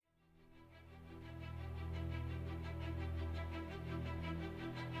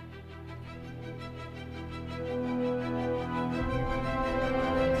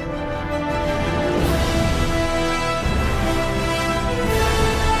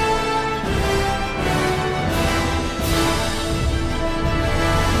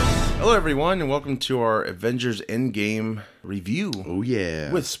Hello, everyone, and welcome to our Avengers Endgame review. Oh, yeah.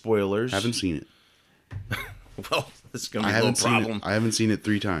 With spoilers. Haven't seen it. Well, this is going to be a little problem. I haven't seen it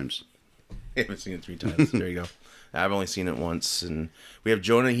 3 times. I haven't seen it 3 times. There you go. I've only seen it once. And we have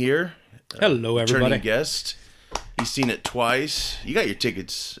Jonah here. Hello, everybody. Returning guest. He's seen it twice. You got your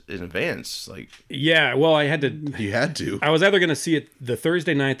tickets in advance. Yeah, well, I had to. You had to. I was either going to see it the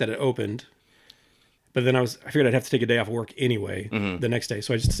Thursday night that it opened, but then I figured I'd have to take a day off work anyway the next day,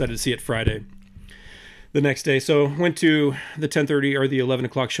 so I just decided to see it Friday the next day. So went to the 10:30 or the 11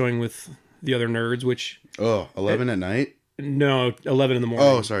 o'clock showing with the other nerds, which... Oh, 11 at night? No, 11 in the morning.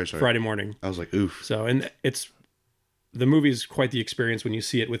 Oh, sorry. Friday morning. I was like, oof. So, and the movie's quite the experience when you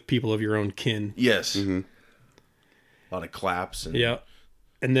see it with people of your own kin. Yes. Mm-hmm. A lot of claps. Yeah.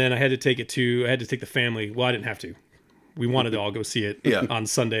 And then I had to take the family. Well, I didn't have to. We wanted to all go see it on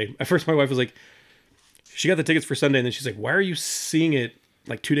Sunday. At first, my wife was like, she got the tickets for Sunday, and then she's like, why are you seeing it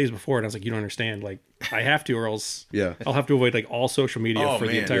like 2 days before? And I was like, you don't understand. Like, I have to, or else I'll have to avoid like all social media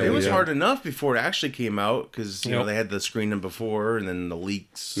the entire week. It was hard enough before it actually came out because, you know, they had the screening before and then the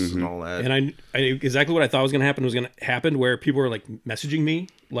leaks and all that. And I exactly what I thought was going to happen where people were like messaging me,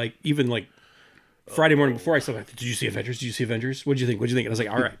 like even like Friday morning before I said, like, did you see Avengers? Did you see Avengers? What'd you think? And I was like,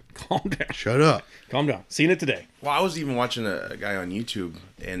 all right, calm down. Shut up. Calm down. Seen it today. Well, I was even watching a guy on YouTube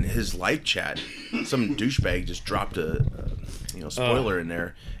and his live chat, some douchebag just dropped a spoiler in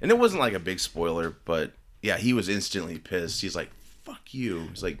there. And it wasn't like a big spoiler, but yeah, he was instantly pissed. He's like, fuck you.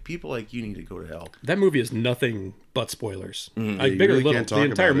 He's like, people like you need to go to hell. That movie is nothing but spoilers. Like, big or really little, the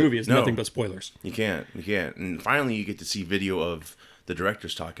entire movie is nothing but spoilers. You can't. And finally you get to see video of the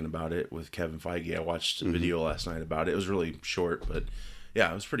directors talking about it with Kevin Feige. I watched a video last night about it. It was really short, but yeah,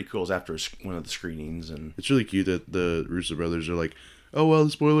 it was pretty cool. It was after one of the screenings. And it's really cute that the Russo brothers are like, oh, well,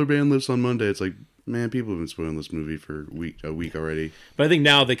 the spoiler ban lifts on Monday. It's like, man, people have been spoiling this movie for a week already. But I think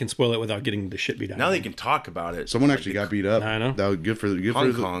now they can spoil it without getting the shit beat out. Now they can talk about it. Someone actually got beat up. I know. That was good for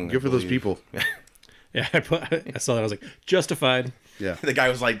those people. Yeah, I saw that. I was like, justified. Yeah. The guy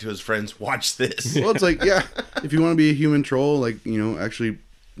was like to his friends, watch this. Well, it's like, yeah, if you want to be a human troll, like, you know, actually,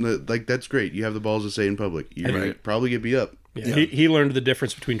 like, that's great. You have the balls to say it in public. You're going to probably get beat up. Yeah. He learned the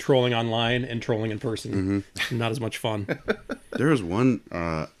difference between trolling online and trolling in person. Not as much fun. There was one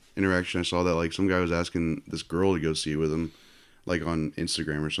interaction I saw that, like, some guy was asking this girl to go see it with him, like, on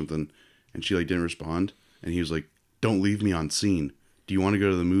Instagram or something, and she, like, didn't respond, and he was like, don't leave me on scene. Do you want to go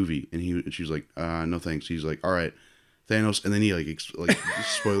to the movie? And she was like, no thanks. He's like, all right, Thanos. And then he like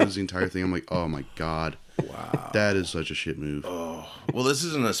spoils the entire thing. I'm like, oh my god, wow, that is such a shit move. Oh, well, this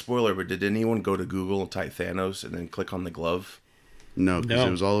isn't a spoiler, but did anyone go to Google and type Thanos and then click on the glove? No, because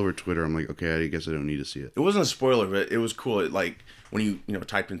it was all over Twitter. I'm like, okay, I guess I don't need to see it. It wasn't a spoiler, but it was cool. It, like when you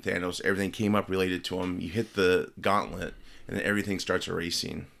typed in Thanos, everything came up related to him. You hit the gauntlet, and then everything starts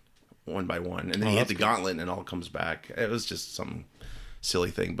erasing one by one, and then you hit the gauntlet, and it all comes back. It was just some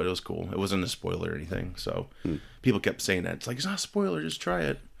silly thing, but it was cool. It wasn't a spoiler or anything, so people kept saying that. It's like, it's not a spoiler, just try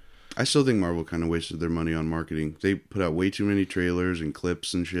it. I still think Marvel kind of wasted their money on marketing. They put out way too many trailers and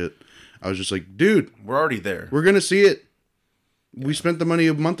clips and shit. I was just like, dude, we're already there. We're gonna see it. Yeah. We spent the money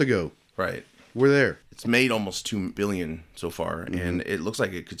a month ago. Right. We're there. It's made almost $2 billion so far, and it looks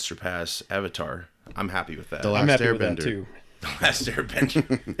like it could surpass Avatar. I'm happy with that. The Last I'm happy Airbender. with that too. The Last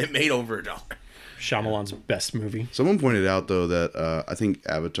Airbender. It made over $1. Shyamalan's best movie. Someone pointed out, though, that I think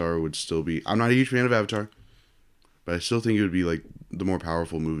Avatar would still be... I'm not a huge fan of Avatar, but I still think it would be like the more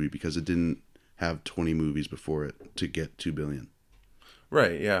powerful movie because it didn't have 20 movies before it to get $2 billion.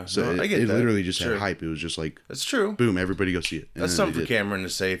 Right, yeah. So no, it literally just had hype. It was just like... That's true. Boom, everybody go see it. And that's something for Cameron to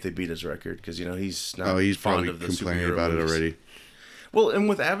say if they beat his record, because, you know, he's not he's fond of the complaining about movies. it already. Well, and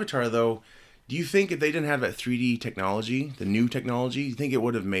with Avatar, though... Do you think if they didn't have that 3D technology, the new technology, you think it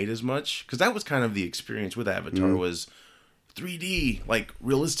would have made as much? Because that was kind of the experience with Avatar was 3D, like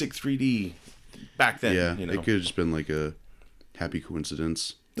realistic 3D back then. Yeah, you know? it could have just been like a happy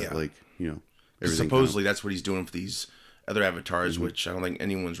coincidence. That, like, you know, supposedly that's what he's doing for these other avatars, which I don't think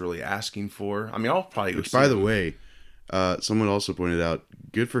anyone's really asking for. I mean, I'll probably go Which, see by the way, someone also pointed out,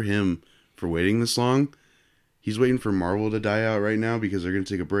 good for him for waiting this long. He's waiting for Marvel to die out right now because they're going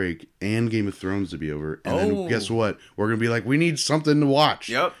to take a break and Game of Thrones to be over. And then guess what? We're going to be like, we need something to watch.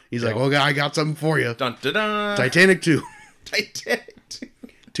 Yep. He's like, well, I got something for you. Dun, dun, dun. Titanic 2. Titanic 2.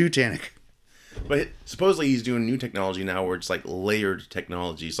 Titanic. But supposedly he's doing new technology now where it's like layered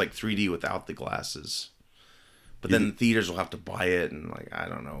technology. It's like 3D without the glasses. But then the theaters will have to buy it and like, I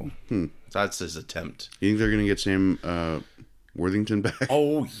don't know. So that's his attempt. You think they're going to get Sam Worthington back?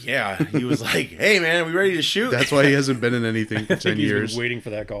 Oh, yeah. He was like, hey, man, are we ready to shoot? That's why he hasn't been in anything for 10 years. He's been waiting for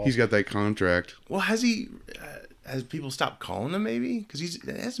that call. He's got that contract. Well, has he has people stopped calling him maybe? Because he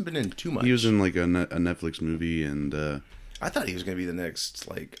hasn't been in too much. He was in like a Netflix movie, and I thought he was going to be the next.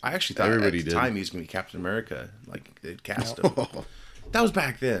 Like, I actually thought Everybody at the did. time he was going to be Captain America. Like, they'd cast him. That was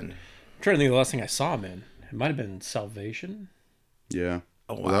back then. I'm trying to think of the last thing I saw him in. It might have been Salvation. yeah.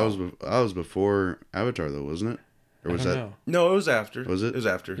 Oh, wow. Well, that was before Avatar, though, wasn't it? Or was I don't that? know. No, it was after. Was it? It was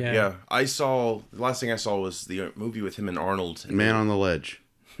after. Yeah. Yeah. The last thing I saw was the movie with him and Arnold. Man on the Ledge.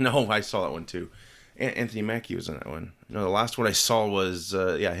 No, I saw that one too. Anthony Mackie was in that one. No, the last one I saw was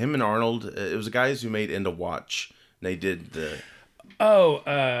him and Arnold. It was the guys who made End of Watch. And they did the. Oh,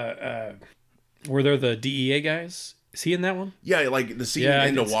 were there the DEA guys? Is he in that one? Yeah, like the scene Yeah, in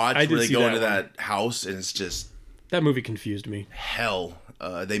End of Watch where they see go that into one. that house and it's just That movie confused me. hell.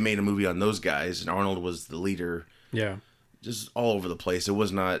 They made a movie on those guys and Arnold was the leader. Yeah. Just all over the place. It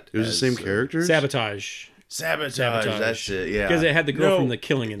was not. It was the same characters. Sabotage. Sabotage. That's it. Yeah. Because it had the girl from The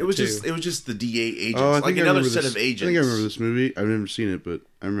Killing in it, it was too. just the DA agents. Oh, I like think I another remember set this. of agents. I think I remember this movie. I've never seen it, but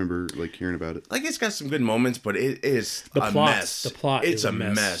I remember like hearing about it. Like it's got some good moments, but it is The a plot- mess. the plot It's is a a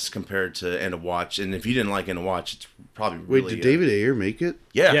mess. mess compared to End of Watch. And if you didn't like End of Watch, it's probably really. Wait, did David Ayer make it?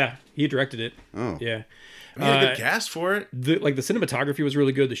 Yeah. Yeah, he directed it. Oh, Yeah. I mean, he had a good cast for it. The cinematography was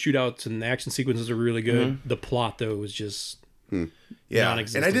really good. The shootouts and the action sequences are really good. Mm-hmm. The plot, though, was just Yeah.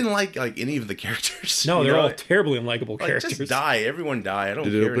 non-existent. And I didn't like any of the characters. no. You They're know? all terribly unlikable like, characters. just die. Everyone die. I don't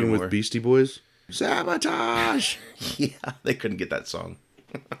did it care open anymore. with Beastie Boys? Sabotage. Yeah, they couldn't get that song.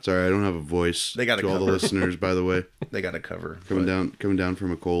 Sorry, I don't have a voice. They got a to all the cover. listeners, by the way. They got a cover. Coming down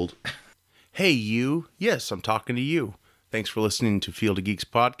from a cold. Hey, you. Yes, I'm talking to you. Thanks for listening to Field of Geeks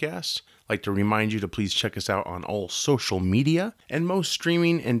podcast. I'd like to remind you to please check us out on all social media and most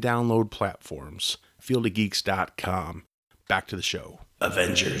streaming and download platforms. fieldofgeeks.com. Back to the show.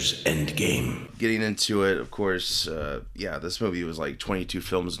 Avengers Endgame. Getting into it, of course, this movie was like 22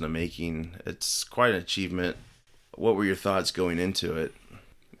 films in the making. It's quite an achievement. What were your thoughts going into it?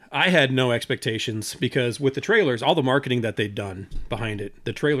 I had no expectations because with the trailers, all the marketing that they'd done behind it,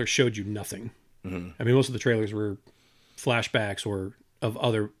 the trailers showed you nothing. Mm-hmm. I mean, most of the trailers were flashbacks or of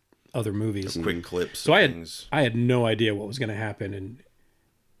other movies. Quick clips. So of I things. had no idea what was going to happen, and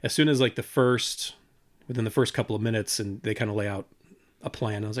as soon as like within the first couple of minutes, and they kind of lay out a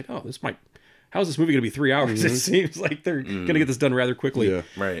plan, I was like, oh, how is this movie going to be 3 hours? Mm-hmm. It seems like they're going to get this done rather quickly. Yeah.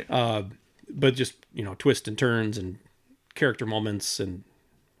 Right. But just twists and turns and character moments, and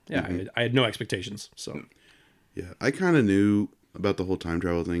I had no expectations. So Yeah, I kind of knew about the whole time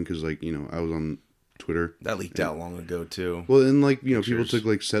travel thing because, like, I was on Twitter. That leaked out long ago, too. Well, and like people Pictures. took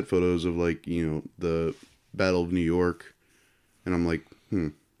like set photos of like the Battle of New York, and I'm like,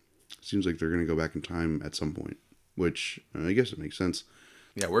 seems like they're gonna go back in time at some point, which I guess it makes sense.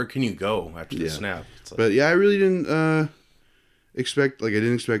 Yeah, where can you go after the snap? It's like, But yeah, I really didn't expect. Like, I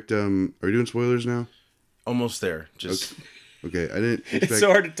didn't expect. Are we doing spoilers now? almost there. Just Okay, I didn't expect. it's so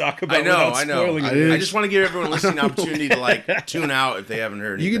hard to talk about. I know, without I know. spoiling it. didn't I just want to give everyone listening an opportunity to like tune out if they haven't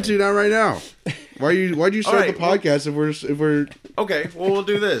heard anything. You can tune out right now. Why'd you start right, the podcast if we're Okay, well we'll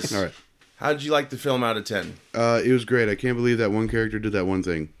do this. all right? How did you like the film out of 10? It was great. I can't believe that one character did that one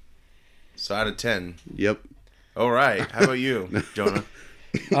thing. So out of 10. Yep. All right. How about you, Jonah?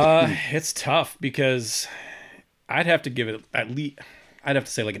 It's tough because I'd have to give it I'd have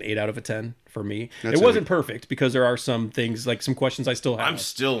to say like an 8 out of a 10 for me. That's it wasn't perfect because there are some things, like some questions I still have. I'm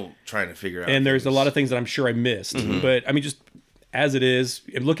still trying to figure out. and there's a things. lot of things that I'm sure I missed. But I mean, just as it is,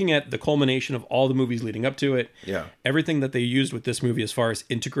 looking at the culmination of all the movies leading up to it, Yeah. everything that they used with this movie as far as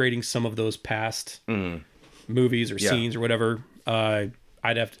integrating some of those past movies or Yeah. scenes or whatever, a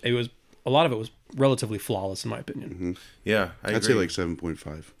lot of it was relatively flawless in my opinion. Yeah, I'd say like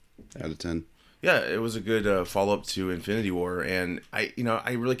 7.5 out of 10. Yeah, it was a good follow-up to Infinity War, and I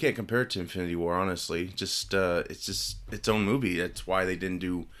really can't compare it to Infinity War, honestly. Just it's just its own movie. That's why they didn't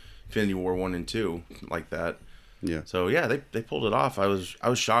do Infinity War 1 and 2 like that. Yeah. So yeah, they pulled it off. I was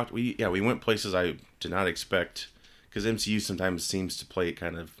shocked. We went places I did not expect, because MCU sometimes seems to play it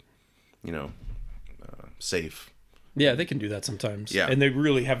kind of, safe. Yeah, they can do that sometimes. Yeah. And they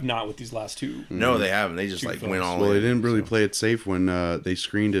really have not with these last two. No, they haven't. They just Two went films. all Well, in. they didn't really play it safe when they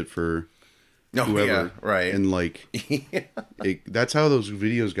screened it for No, whoever. yeah, right. And like, that's how those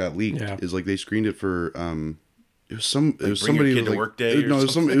videos got leaked. Yeah. Is like they screened it for it was somebody Your Kid with, to like, Work Day or no,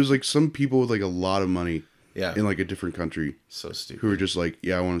 something? it was like some people with like a lot of money Yeah, in like a different country so stupid. who were just like,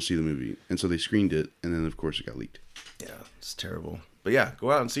 yeah, I want to see the movie, and so they screened it, and then of course it got leaked. Yeah, it's terrible. But yeah,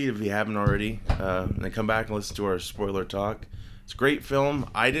 go out and see it if you haven't already, and then come back and listen to our spoiler talk. It's a great film.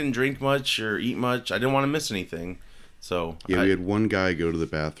 I didn't drink much or eat much. I didn't want to miss anything. So Yeah, we had one guy go to the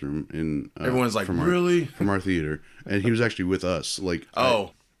bathroom, and everyone's like, from really? from our theater, and he was actually with us. Like,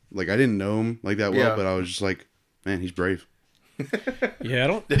 Oh. I didn't know him like that well, Yeah. but I was just like, Man, he's brave. Yeah, I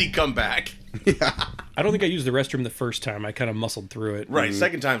don't. Did he come back? I don't think I used the restroom the first time. I kind of muscled through it. Right.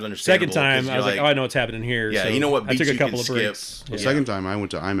 Second time's understandable. Second time, I was like, oh, I know what's happening here. Yeah, so you know what I took beats a you couple can of skip. breaks. The second time I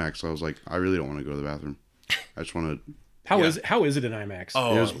went to IMAX, I was like, I really don't want to go to the bathroom. I just want to. How is it in IMAX?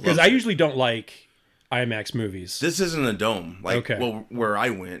 Oh, because I usually don't like IMAX movies. This isn't a dome. Like, Okay. well, where I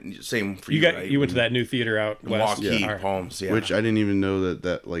went, same for you, right? You went to that new theater out west. Milwaukee, All right. Palms, yeah. Which I didn't even know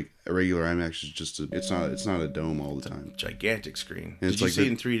that like a regular IMAX is just it's not a dome all the time. Gigantic screen. And Did it's you like see it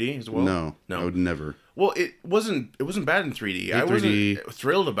in 3D as well? No, I would never. Well, it wasn't bad in 3D. I 3D. wasn't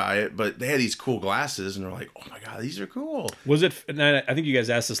thrilled about it, but they had these cool glasses, and they're like, "Oh my god, these are cool." Was it? And I think you guys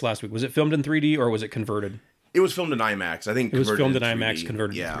asked this last week. Was it filmed in 3D or was it converted? It was filmed in IMAX. I think It was filmed in 3D. IMAX,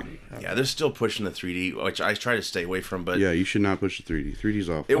 converted to yeah. 3D. Okay. Yeah, they're still pushing the 3D, which I try to stay away from. But Yeah, you should not push the 3D. 3D's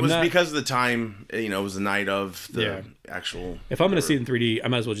off. it was because of the time. You know, it was the night of the Yeah. actual. If I'm going to see it in 3D, I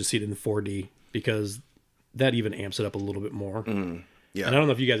might as well just see it in 4D because that even amps it up a little bit more. Yeah, And I don't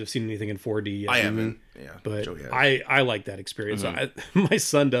know if you guys have seen anything in 4D yet. I haven't. Yeah, But Joey has. I like that experience. My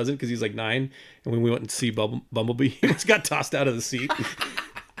son doesn't because he's like 9, and when we went to see Bumblebee, he just got tossed out of the seat.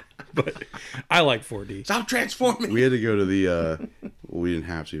 But I like 4D. Stop transforming. We had to go to the. Well, we didn't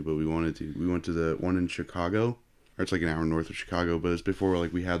have to, but we wanted to. We went to the one in Chicago. Or it's like an hour north of Chicago, but it's before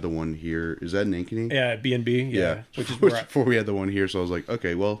like we had the one here. Is that in Ankeny? Yeah, B&B. Yeah, which is before we had the one here. So I was like,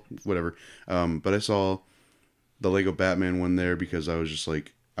 okay, well, whatever. But I saw the Lego Batman one there because I was just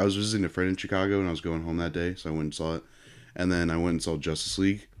like, I was visiting a friend in Chicago and I was going home that day, so I went and saw it. And then I went and saw Justice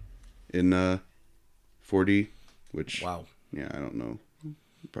League in 4D, which Wow. yeah, I don't know.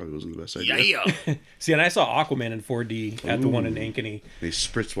 Probably wasn't the best idea. Yeah. See, and I saw Aquaman in 4D at the one in Ankeny. They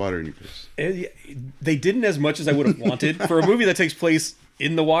spritz water in your face. They didn't as much as I would have wanted. For a movie that takes place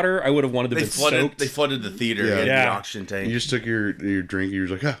in the water, I would have wanted to be soaked. They flooded the theater. Yeah. Yeah. Yeah. The oxygen tank. You just took your drink and you were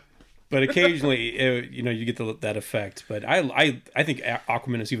like, ah. But occasionally, you get that effect. But I think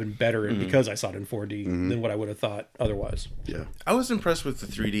Aquaman is even better because I saw it in 4D than what I would have thought otherwise. Yeah. I was impressed with the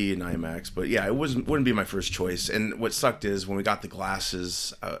 3D and IMAX, but yeah, it wouldn't be my first choice. And what sucked is when we got the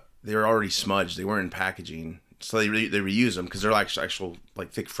glasses, they were already smudged. They weren't in packaging, so they reuse them because they're like actual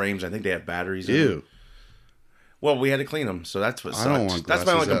like thick frames. I think they have batteries. in them. Ew. Well, we had to clean them, so that's what sucked. I don't want That's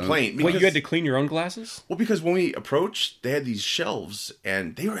my only glasses that- complaint. Wait, because- you had to clean your own glasses? Well, because when we approached, they had these shelves,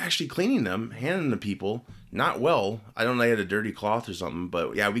 and they were actually cleaning them, handing them to people. Not well. I don't know, they had a dirty cloth or something,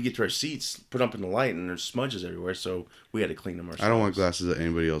 but yeah, we get to our seats, put up in the light, and there's smudges everywhere, so we had to clean them ourselves. I don't want glasses that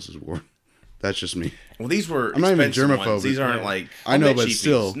anybody else has worn. That's just me. Well, these were I'm not even expensive germophobic. ones. These aren't Yeah. like... I know, I'll bet but cheapies.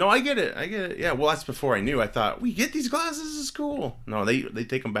 still. No, I get it. Yeah, well, that's before I knew. I thought, we get these glasses? This is cool. No, they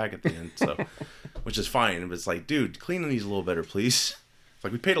take them back at the end, so... Which is fine. But it's like, dude, clean these a little better, please. It's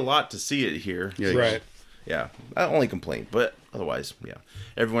like, we paid a lot to see it here. Yeah, Right. Yeah, that only complaint, but otherwise, yeah.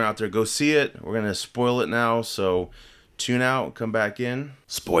 Everyone out there, go see it. We're gonna spoil it now, so tune out, come back in.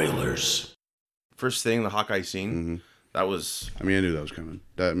 Spoilers. First thing, the Hawkeye scene. Mm-hmm. That was I mean, I knew that was coming.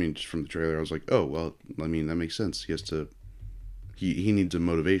 Just from the trailer, I was like, oh, well, I mean, that makes sense. He has to... He needs a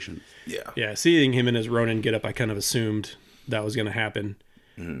motivation. yeah. Yeah, seeing him in his Ronin getup, I kind of assumed that was going to happen.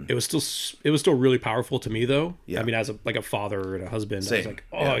 It was still really powerful to me, though. Yeah. I mean, as a father and a husband, I was Same. like,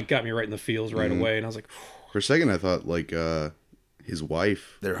 oh, Yeah. it got me right in the feels right away, and I was like, For a second, I thought, like, his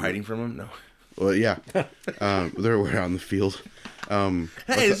wife... They're hiding from him. No. Well, yeah. They were out in the field. Hey,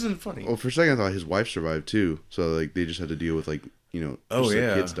 this isn't funny. Well, for a second, I thought his wife survived, too. So, like, they just had to deal with, like, Oh, just their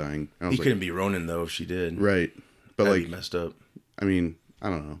yeah. kids dying. And I He was like, couldn't be Ronin though if she did. right. But, That'd like, be messed up. I mean, I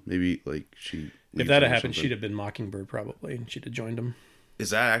don't know. Maybe, like, she... if that had happened, she'd have been Mockingbird probably, and she'd have joined him. Is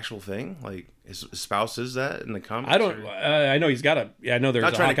that actual thing? Like, his spouse is that in the comics? I don't. I know he's got a. Yeah, I know there's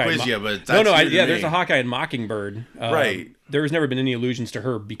Not a trying to Hawkeye. quiz you, but no, that's new to yeah, me. there's a Hawkeye and Mockingbird. Right. There's never been any allusions to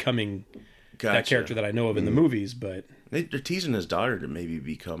her becoming that character that I know of in the movies, but They're teasing his daughter to maybe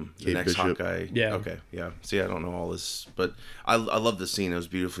become the Kate next Bishop. Hawkeye. Yeah. Okay. Yeah. See, I don't know all this, but I love the scene. It was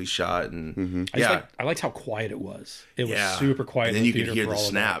beautifully shot, and I liked how quiet it was. It was yeah, super quiet. And in then you the could theater hear for the all of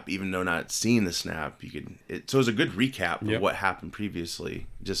snap, even though not seeing the snap. You could. So it was a good recap of Yep. what happened previously.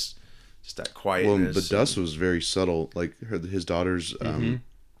 Just that Well, quietness. the dust was very subtle. Like, his daughter's,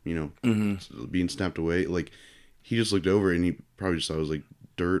 being snapped away. Like, he just looked over and he probably just thought it was, like,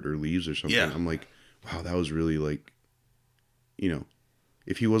 dirt or leaves or something. Yeah. I'm like, wow, that was really, like,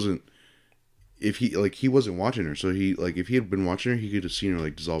 if he wasn't watching her, so he, like, if he had been watching her, he could have seen her,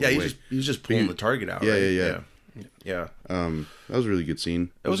 like, dissolve Yeah, away. he was just pulling the target out. Yeah, right? yeah. Yeah. That was a really good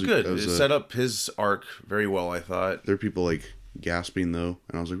scene. It was good. That was It set up his arc very well, I thought. There were people, like, gasping, though,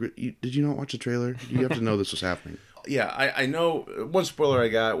 and I was like, did you not watch the trailer? You have to know this was happening. Yeah, I know. One spoiler I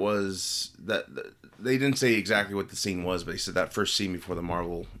got was that they didn't say exactly what the scene was, but they said that first scene before the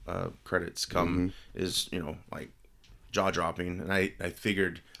Marvel credits come is, you know, like jaw dropping. And I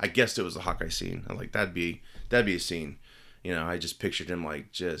guessed it was the Hawkeye scene. I'm like, that'd be a scene. You know, I just pictured him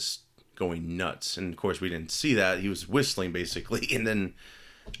like just going nuts. And of course we didn't see that. He was whistling basically, and then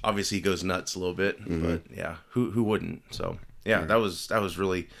obviously he goes nuts a little bit. But yeah, who wouldn't? So yeah, that was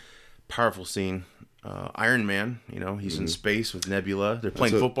really powerful scene. Iron Man, you know, he's in space with Nebula. They're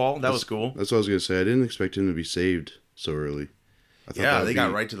playing football. That was cool. That's what I was gonna say. I didn't expect him to be saved so early. Yeah, they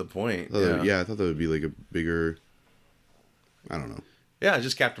got right to the point. I thought that would be like a bigger. I don't know. Yeah,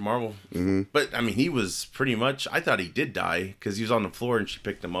 just Captain Marvel. But I mean, he was pretty much. I thought he did die because he was on the floor and she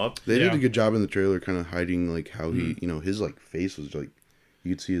picked him up. They did a good job in the trailer, kind of hiding like how he, you know, his like face was like,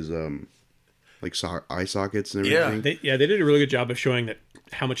 you could see his like eye sockets and everything. They did a really good job of showing that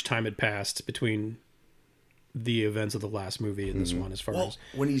how much time had passed between the events of the last movie and this one, as far as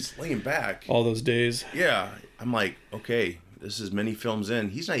when he's laying back all those days. Yeah, I'm like, okay, this is many films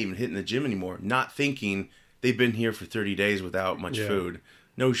in. He's not even hitting the gym anymore. Not thinking they've been here for 30 days without much food.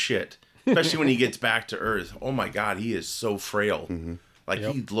 No shit. Especially when he gets back to Earth. Oh my God, he is so frail. Like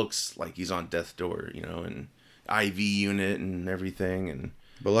he looks like he's on death's door, you know, and IV unit and everything. And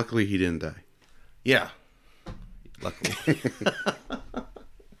but luckily he didn't die. Yeah, luckily.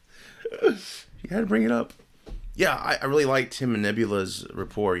 You had to bring it up. Yeah, I really liked him and Nebula's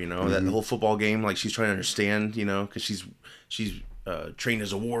rapport, you know, that whole football game, like she's trying to understand, you know, because she's trained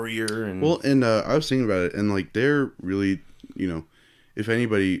as a warrior. And well, and I was thinking about it, and like they're really, you know, if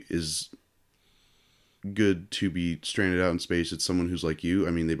anybody is good to be stranded out in space, it's someone who's like you.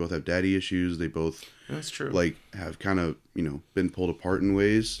 I mean, they both have daddy issues. They both, that's true, like have kind of, you know, been pulled apart in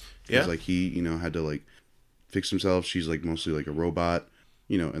ways. Yeah. Like he, you know, had to like fix himself. She's like mostly like a robot,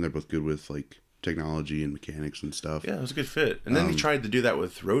 you know, and they're both good with like technology and mechanics and stuff. Yeah, it was a good fit. And then they tried to do that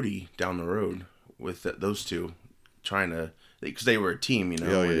with Rhodey down the road with those two, trying to, because they were a team, you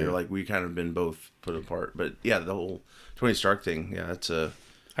know. They're like, we kind of been both put apart. But yeah, the whole Tony Stark thing, yeah, it's a.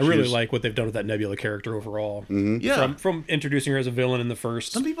 I really like what they've done with that Nebula character overall. Yeah, from introducing her as a villain in the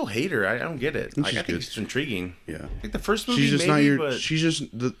first. Some people hate her. I don't get it. Like, I think it's intriguing. Yeah, like the first movie, she's just maybe, not your. But... She's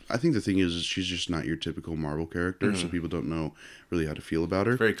just the. I think the thing is she's just not your typical Marvel character, so people don't know really how to feel about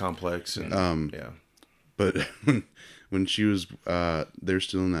her. Very complex. And, yeah. But when she was, they're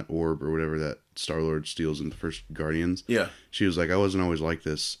still in that orb or whatever that Star-Lord steals in the first Guardians. Yeah. She was like, I wasn't always like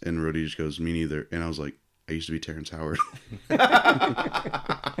this, and Rhodey just goes, me neither. And I was like, I used to be Terrence Howard.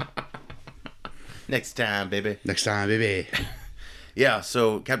 Next time, baby. Next time, baby. Yeah,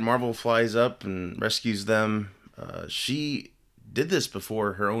 so Captain Marvel flies up and rescues them. She did this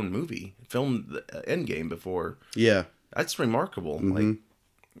before her own movie, filmed the Endgame before. Yeah. That's remarkable. Like,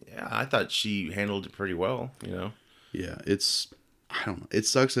 yeah, I thought she handled it pretty well, you know? Yeah, I don't know. It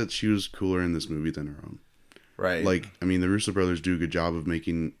sucks that she was cooler in this movie than her own. Right. Like, I mean, the Russo brothers do a good job of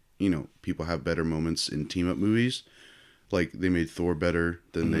making, you know, people have better moments in team-up movies. Like, they made Thor better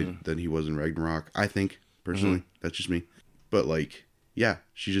than than he was in Ragnarok, I think, personally. That's just me. But, like, yeah,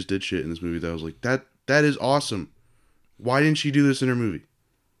 she just did shit in this movie that I was like, that is awesome. Why didn't she do this in her movie?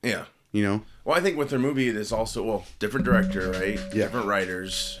 Yeah. You know? Well, I think with her movie, it is also, well, different director, right? Yeah. Different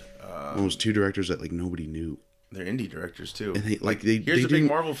writers. Almost two directors that, like, nobody knew. They're indie directors, too. And here's a big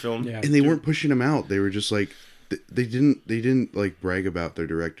Marvel film. Yeah. And they weren't pushing them out. They were just like, they didn't like brag about their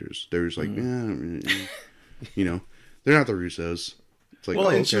directors. They were just like, you know, they're not the Russos. It's like, well,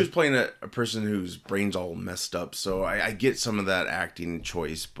 and she was playing a person whose brain's all messed up, so I get some of that acting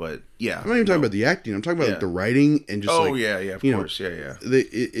choice, but yeah. I'm not even talking about the acting. I'm talking about like, the writing and just of course. Yeah.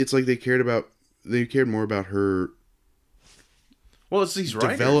 It's like they cared more about her. Well, it's these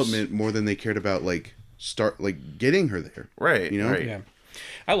development more than they cared about getting her there. Right. You know? Right. Yeah.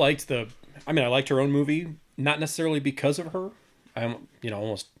 I liked her own movie, not necessarily because of her. I'm,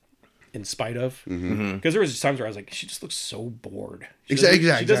 almost in spite of. Because there was times where I was like, she just looks so bored. Exactly.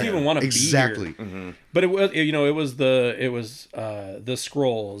 She doesn't even want to be here. Mm-hmm. But it was the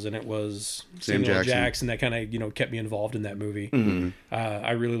Skrulls, and it was Samuel Jackson that kind of kept me involved in that movie.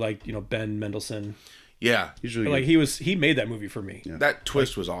 I really liked Ben Mendelsohn. Yeah, he's really good. He made that movie for me. Yeah. That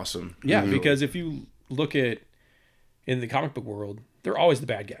twist was awesome. Yeah, because if you look at in the comic book world, they're always the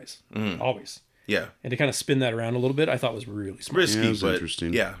bad guys, always. Yeah, and to kind of spin that around a little bit, I thought was really smart. Risky, but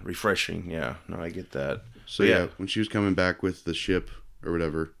interesting. Yeah, refreshing. Yeah, no, I get that. So yeah, when she was coming back with the ship or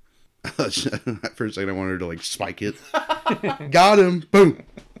whatever, at first I wanted her to like spike it. Got him! Boom.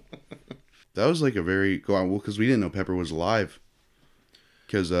 That was like a very because we didn't know Pepper was alive.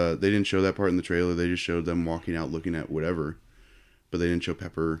 Because they didn't show that part in the trailer. They just showed them walking out looking at whatever. But they didn't show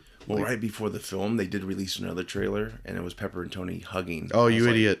Pepper. Well, right before the film, they did release another trailer, and it was Pepper and Tony hugging. Oh, you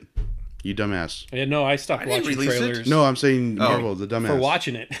idiot. You dumbass. Yeah, no, I stopped didn't watching release it. trailers. No, I'm saying Marvel, the dumbass. For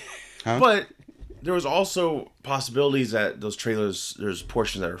watching it. Huh? But there was also possibilities that those trailers, there's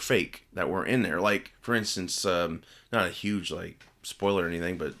portions that are fake that weren't in there. Like, for instance, not a huge, like, spoiler or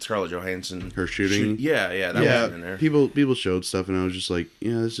anything, but Scarlett Johansson. Her shooting? That wasn't in there. People showed stuff, and I was just like,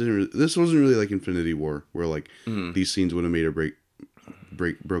 yeah, this wasn't really like Infinity War, where, like, these scenes would have made or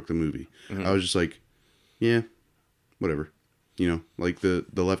broke the movie. I was just like, yeah, whatever. You know, like, the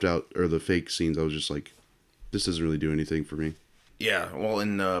left out, or the fake scenes, I was just like, this doesn't really do anything for me. Yeah, well,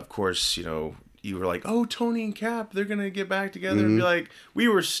 and of course, you know, you were like, oh, Tony and Cap, they're going to get back together and be like, we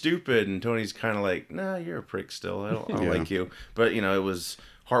were stupid. And Tony's kind of like, nah, you're a prick still. I don't like you. But, you know, it was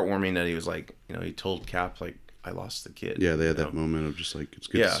heartwarming that he was like, you know, he told Cap, like, I lost the kid. Yeah, they had that moment of just like, it's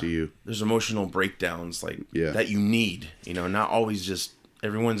good to see you. There's emotional breakdowns, like, that you need. You know, not always just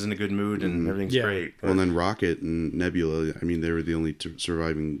everyone's in a good mood and everything's great. Well, and then Rocket and Nebula, I mean, they were the only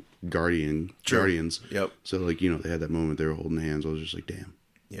surviving Guardians. Yep. So, like, you know, they had that moment, they were holding hands. I was just like, damn.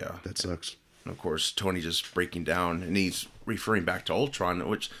 Yeah. That sucks. And of course, Tony just breaking down, and he's referring back to Ultron,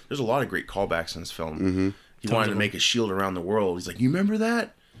 which there's a lot of great callbacks in this film. He wanted to make a shield around the world. He's like, you remember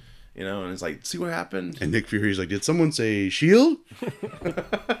that? You know, and it's like, see what happened? And Nick Fury's like, did someone say shield?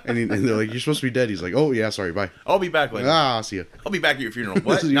 and they're like, you're supposed to be dead. He's like, oh, yeah, sorry, bye. I'll be back later. I'll see you. I'll be back at your funeral.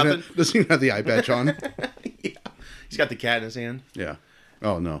 What? Nothing? Doesn't even have the eye patch on? Yeah. He's got the cat in his hand. Yeah.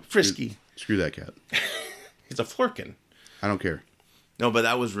 Oh, no. Frisky. Screw that cat. It's a flirkin. I don't care. No, but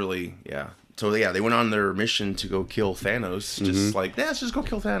that was really, So, yeah, they went on their mission to go kill Thanos. Just like, let's just go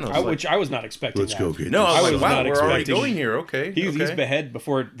kill Thanos. Which I was not expecting. Let's go get No, I was like, wow, not we're already expecting- going here. Okay. He's behead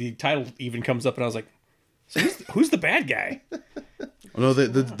before the title even comes up, and I was like, so who's the bad guy? Oh, no,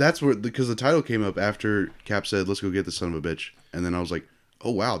 that's where, because the title came up after Cap said, let's go get the son of a bitch. And then I was like,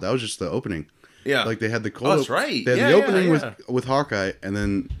 oh, wow, that was just the opening. Yeah. Like, they had the Oh, that's right. They had the opening with Hawkeye, and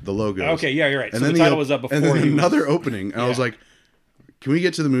then the logo. Okay, yeah, you're right. And So then the title was up before. And then he was- another opening, and I was like, can we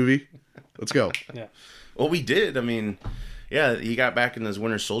get to the movie? Let's go. Yeah. Well, we did. I mean, yeah, he got back in his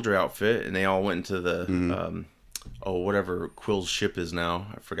Winter Soldier outfit, and they all went into the, whatever Quill's ship is now.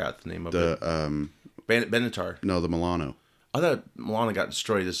 I forgot the name of it. Benatar. No, the Milano. I thought Milana got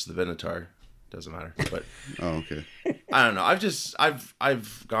destroyed. This is the Benatar. Doesn't matter. But Oh, okay. I don't know.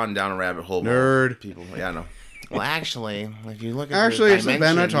 I've gone down a rabbit hole. Nerd. People. Yeah, I know. Well, actually, if you look at Actually, the it's a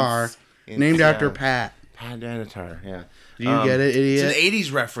dimensions, Benatar, it's, named after Pat. Pat Benatar. Yeah. Do you get it, idiot? It's an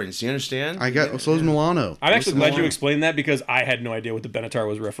 '80s reference. You understand? So is Milano. I'm actually glad you explained that because I had no idea what the Benatar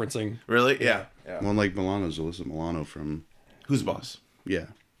was referencing. Really? Yeah. Well, like Milano's Alyssa Milano from... Who's boss? Yeah.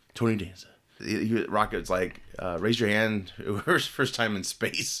 Tony Danza. Rocket's like, raise your hand. It was first time in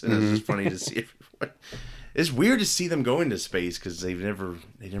space, and it's just funny to see everyone. It's weird to see them go into space because they've never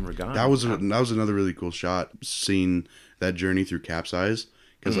gone. That was another really cool shot, seeing that journey through Cap's eyes.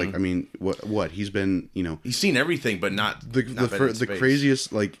 Because like, I mean, what he's been, you know, he's seen everything, but not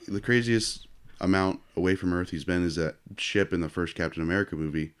the craziest amount away from Earth he's been is that ship in the first Captain America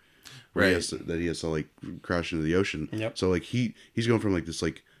movie, where he has to like crash into the ocean. Yep. So like he's going from like this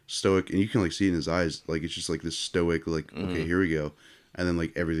like stoic, and you can like see in his eyes, like it's just like this stoic, like okay, here we go, and then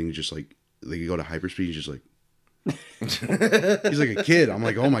like everything just like you go to hyperspeed, he's just like. He's like a kid. I'm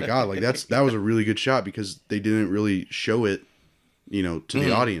like, oh my god, like that was a really good shot because they didn't really show it, you know, to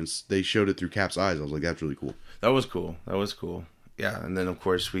the audience. They showed it through Cap's eyes. I was like, that's really cool. That was cool. Yeah, and then of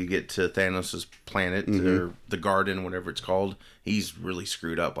course we get to Thanos' planet or the garden, whatever it's called. He's really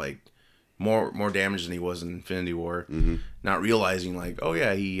screwed up, like more damage than he was in Infinity War. Not realizing like, oh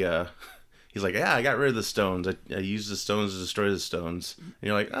yeah, he's like, yeah, I got rid of the stones. I used the stones to destroy the stones. And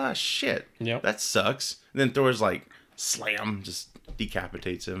you're like, ah, shit. Yep. That sucks. And then Thor's like, slam, just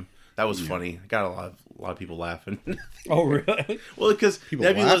decapitates him. That was funny. Got a lot of people laughing. Oh, really? Well, because People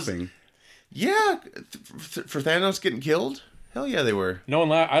laughing. Yeah, for Thanos getting killed. Hell yeah, they were. No one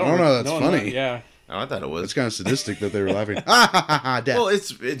laughed. I don't know. That's funny. Yeah. Oh, I thought it was. It's kind of sadistic that they were laughing. Death. Well,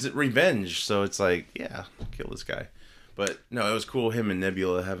 it's revenge, so it's like, yeah, kill this guy. But no, it was cool him and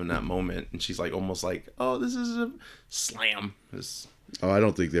Nebula having that moment, and she's like almost like, oh, this is a slam. I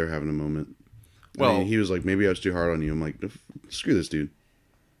don't think they're having a moment. Well, I mean, he was like, maybe I was too hard on you. I'm like, screw this dude.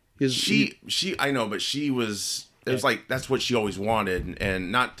 I know, but she was. It was like that's what she always wanted,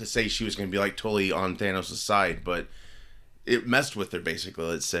 and not to say she was going to be like totally on Thanos' side, but it messed with her basically.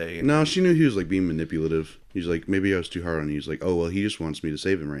 Let's say. No, she knew he was like being manipulative. He's like, maybe I was too hard on you. He's like, oh well, he just wants me to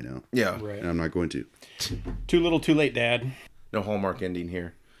save him right now. Yeah, Right. And I'm not going to. Too little, too late, Dad. No Hallmark ending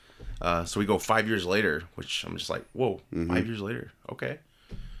here. So we go 5 years later, which I'm just like, whoa, 5 years later. Okay.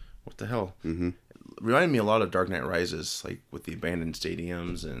 What the hell? Reminded me a lot of Dark Knight Rises, like with the abandoned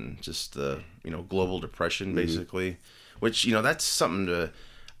stadiums and just the, global depression, basically. Which, that's something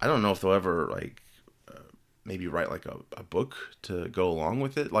I don't know if they'll ever like maybe write like a book to go along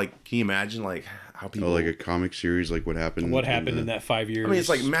with it. Like, can you imagine like how people like a comic series, like what happened in that 5 years? I mean, it's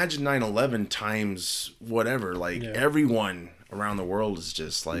like imagine 9/11 times whatever. Like everyone around the world is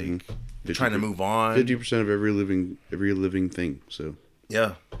just like trying to move on. 50% of every living thing. So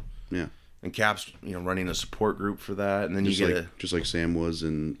yeah. And Cap's, running a support group for that, and then you get just like Sam was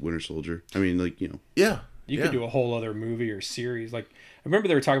in Winter Soldier. I mean, like you could do a whole other movie or series. Like I remember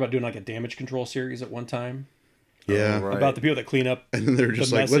they were talking about doing like a damage control series at one time. Yeah, right. About the people that clean up. And then they're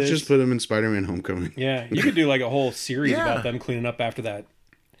just like, let's just put them in Spider-Man: Homecoming. Yeah, you could do like a whole series about them cleaning up after that.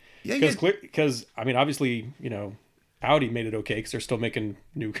 Yeah, because I mean, obviously, Audi made it okay because they're still making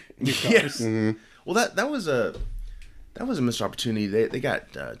new cars. Yes. Mm-hmm. Well, that was a missed opportunity. They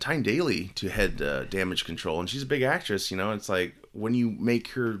got Tyne Daly to head damage control, and she's a big actress. It's like when you make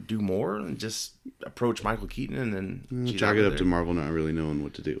her do more and just approach Michael Keaton, and then chalk it up to Marvel not really knowing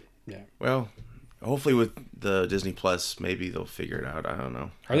what to do. Yeah. Well, hopefully with the Disney Plus, maybe they'll figure it out. I don't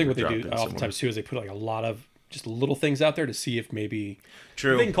know. I think what they do oftentimes too is they put like a lot of just little things out there to see if maybe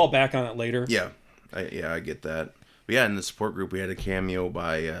true they can call back on it later. Yeah, I get that. But yeah, in the support group, we had a cameo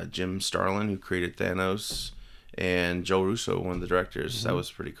by Jim Starlin, who created Thanos, and Joe Russo, one of the directors. Mm-hmm. That was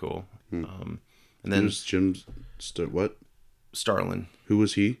pretty cool. And then who's Jim? What? Starlin. Who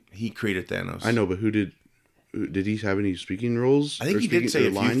was he? He created Thanos. I know, but who did he have any speaking roles? I think he did say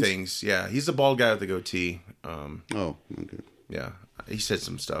a few things. Yeah, he's the bald guy with the goatee. Oh, okay. Yeah, he said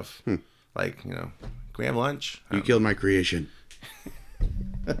some stuff like, can we have lunch? You killed my creation.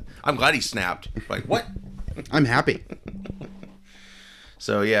 I'm glad he snapped. Like, what? I'm happy.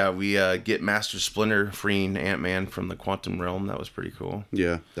 So yeah, we get Master Splinter freeing Ant-Man from the quantum realm. That was pretty cool.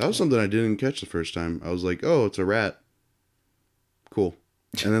 Yeah, that was something I didn't catch the first time. I was like, oh, it's a rat. Cool.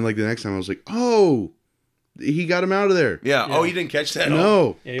 And then like the next time I was like, oh, he got him out of there. Yeah. Oh, you didn't catch that?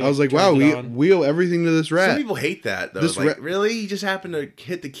 No. Yeah, I was like, wow, we owe everything to this rat. Some people hate that, though. Really? He just happened to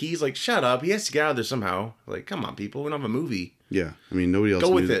hit the keys? Like, shut up. He has to get out of there somehow. Like, come on, people. We don't have a movie. Yeah. I mean, nobody else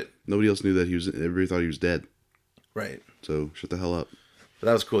with it. Nobody else knew that everybody thought he was dead. Right. So, shut the hell up. But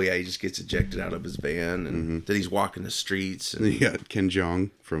that was cool. Yeah, he just gets ejected out of his van, and then he's walking the streets. And then you got Ken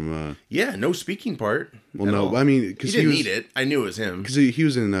Jeong from... yeah, no speaking part. Well, no. All. I mean... Because he didn't need it. I knew it was him. Because he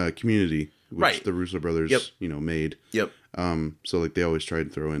was in Community, which the Russo brothers, made. Yep. So, like, they always tried to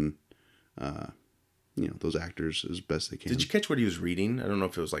throw in, those actors as best they can. Did you catch what he was reading? I don't know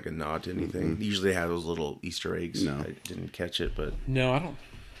if it was like a nod to anything. Mm-hmm. Usually they have those little Easter eggs. No. I didn't catch it, but... No, I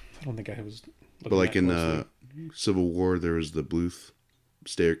don't think I was... But, like, in Civil War, there was the Bluth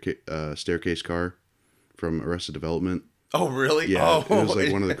staircase car from Arrested Development. Oh, really? Yeah, it was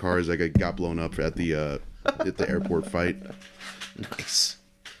like one of the cars that got blown up at the airport fight. Nice.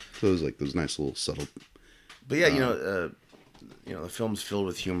 So it was like those nice little subtle. But yeah, the film's filled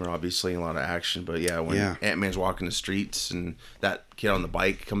with humor, obviously, and a lot of action. But yeah, when Ant-Man's walking the streets and that kid on the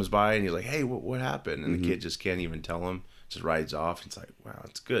bike comes by and he's like, "Hey, what happened?" And the kid just can't even tell him. Just rides off. It's like, wow,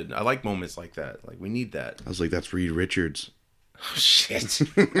 it's good. I like moments like that. Like, we need that. I was like, that's Reed Richards. Oh, shit.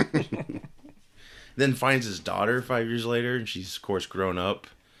 Then finds his daughter 5 years later, and she's, of course, grown up.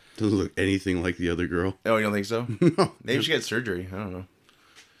 Doesn't look anything like the other girl. Oh, you don't think so? No. Maybe she got surgery. I don't know.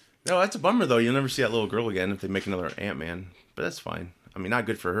 No, that's a bummer, though. You'll never see that little girl again if they make another Ant-Man. But that's fine. I mean, not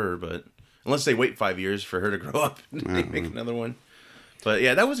good for her, but... Unless they wait 5 years for her to grow up and they make another one. But,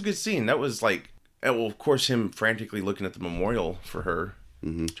 yeah, that was a good scene. That was, like... Well, of course, him frantically looking at the memorial for her,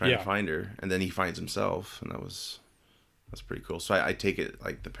 trying to find her. And then he finds himself, and that's pretty cool. So I take it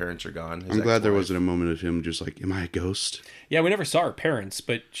like the parents are gone. I'm glad there wasn't a moment of him just like, am I a ghost? Yeah, we never saw her parents,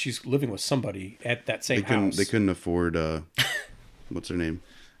 but she's living with somebody at that same house. They couldn't afford, what's her name?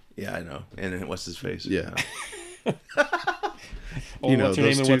 Yeah, I know. And what's his face? Yeah. What's her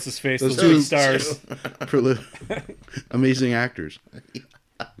name and what's his face? Those two stars. Amazing actors.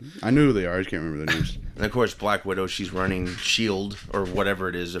 I knew who they are. I just can't remember their names. And of course, Black Widow, she's running S.H.I.E.L.D. or whatever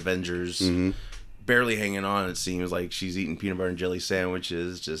it is, Avengers. Barely hanging on, it seems like she's eating peanut butter and jelly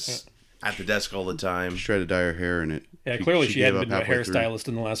sandwiches, just at the desk all the time. She tried to dye her hair in it. Yeah, clearly she hadn't been a hairstylist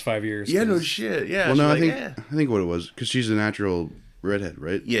in the last 5 years. Yeah, no shit. Yeah. Well, no, I think what it was, because she's a natural redhead,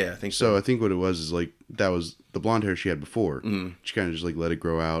 right? Yeah, I think so. So I think what it was is like, that was the blonde hair she had before. She kind of just like let it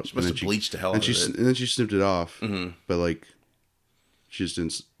grow out. She must have bleached the hell out of it. And then she snipped it off. But like, she just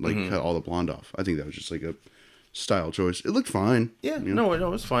didn't like cut all the blonde off. I think that was just like a style choice. It looked fine. Yeah, no, it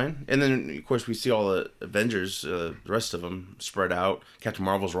was fine. And then of course we see all the Avengers, the rest of them spread out. Captain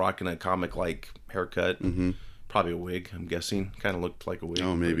Marvel's rocking a comic-like haircut, probably a wig. I'm guessing, kind of looked like a wig.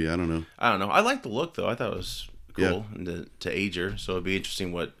 Oh, maybe I don't know. I don't know. I like the look though. I thought it was cool, and to age her. So it'll be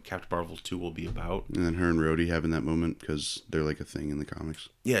interesting what Captain Marvel 2 will be about. And then her and Rhodey having that moment because they're like a thing in the comics.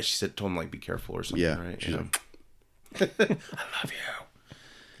 Yeah, she told him like be careful or something. Yeah, right. she's Yeah. like, I love you.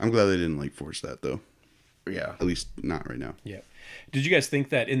 I'm glad they didn't like force that though. Yeah. At least not right now. Yeah. Did you guys think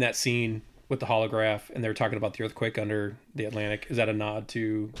that in that scene with the holograph and they're talking about the earthquake under the Atlantic, is that a nod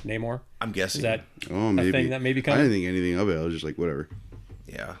to Namor? I'm guessing. Is that Maybe. a thing that may be I coming? didn't think anything of it. I was just like, whatever.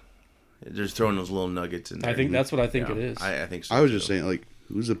 Yeah. They're just throwing those little nuggets in there. I think that's what I think Yeah, it is. I think so. I was just saying, like,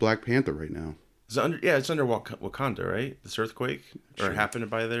 who's the Black Panther right now? It's under, it's under Wakanda, right? This earthquake? Or happened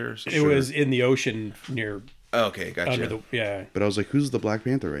by there? Or it was in the ocean near Oh, okay, gotcha. under the But I was like, who's the Black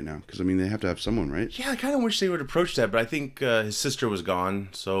Panther right now? Because, I mean, they have to have someone, right? Yeah, I kind of wish they would approach that, but I think his sister was gone,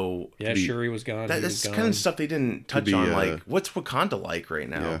 so Shuri was gone. that's kind of stuff they didn't touch be, on. Like, what's Wakanda like right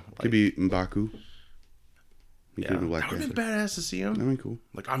now? Yeah. Like, Could be M'Baku. He yeah. could have been Black That would have Panther. been badass to see him. That'd be cool.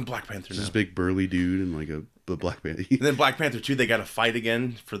 Like, I'm Black Panther now. This big burly dude and like the Black Panther. And then Black Panther 2, they got to fight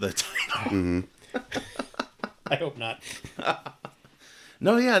again for the title. I hope not.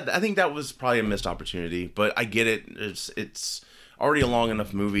 No, yeah, I think that was probably a missed opportunity, but I get it. It's already a long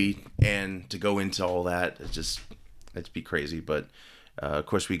enough movie, and to go into all that, it'd be crazy. But of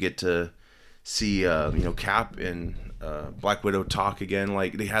course, we get to see Cap and Black Widow talk again.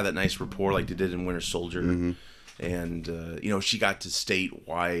 Like they had that nice rapport, like they did in Winter Soldier, and she got to state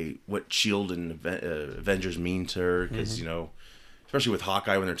what Shield and Avengers mean to her, because especially with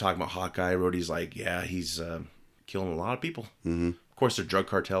Hawkeye, when they're talking about Hawkeye, Rhodey's like, yeah, he's killing a lot of people. Of course, they're drug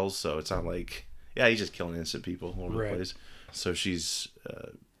cartels, so it's not like, yeah, he's just killing innocent people all over the place. So she's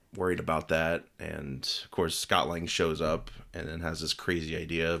worried about that, and of course, Scott Lang shows up and then has this crazy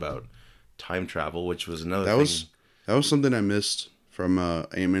idea about time travel, which was another thing. That was something I missed from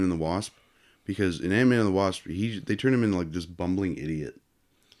Ant-Man and the Wasp, because in Ant-Man and the Wasp, they turn him into like this bumbling idiot.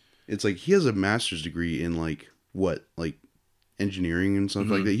 It's like he has a master's degree in like engineering and stuff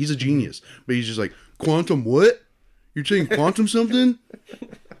like that. He's a genius, but he's just like, quantum what? You're saying quantum something?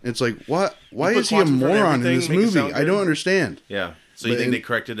 It's like, what? Why is he a moron in this movie? I don't understand. Yeah. So you think they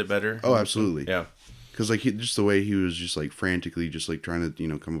corrected it better? Oh, absolutely. Yeah. Because like just the way he was just like frantically just like trying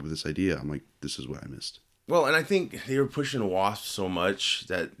to come up with this idea. I'm like, this is what I missed. Well, and I think they were pushing Wasp so much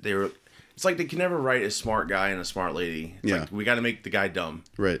that it's like they can never write a smart guy and a smart lady. It's like, we got to make the guy dumb.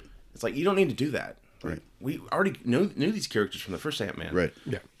 Right. It's like, you don't need to do that. Right. We already knew these characters from the first Ant-Man. Right.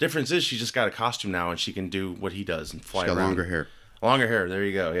 Yeah. Difference is she just got a costume now and she can do what he does and fly She's got around. longer hair. Longer hair. There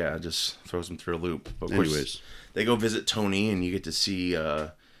you go. Yeah, just throws him through a loop. But of course, they go visit Tony and you get to see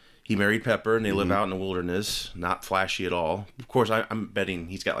he married Pepper and they live out in the wilderness. Not flashy at all. Of course, I'm betting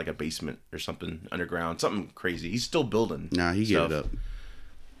he's got like a basement or something underground. Something crazy. He's still building. Nah, he gave it up.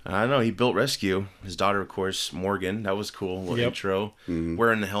 I know. He built Rescue. His daughter, of course, Morgan. That was cool. Little intro.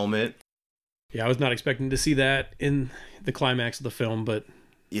 Wearing the helmet. Yeah, I was not expecting to see that in the climax of the film, but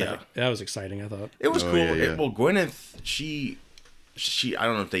yeah, that was exciting, I thought. It was cool. Yeah. Well, Gwyneth, she I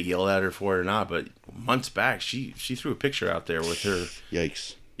don't know if they yelled at her for it or not, but months back she threw a picture out there with her.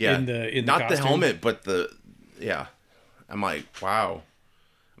 Yikes. Yeah, in the not costume. the helmet, but I'm like, wow.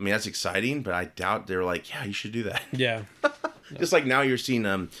 I mean, that's exciting, but I doubt they're like, yeah, you should do that. Yeah. Just like now you're seeing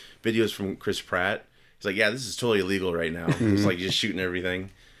videos from Chris Pratt. He's like, yeah, this is totally illegal right now. It's like just shooting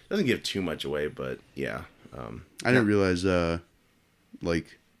everything. Doesn't give too much away, but yeah. I didn't realize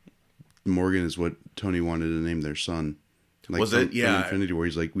like Morgan is what Tony wanted to name their son. Like, was it? Yeah. From Infinity War,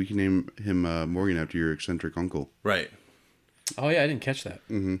 he's like, we can name him Morgan after your eccentric uncle. Right. Oh, yeah, I didn't catch that.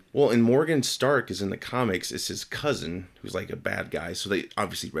 Well, and Morgan Stark is in the comics. It's his cousin who's like a bad guy. So they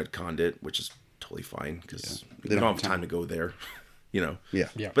obviously retconned it, which is totally fine because they don't have time to go there, Yeah.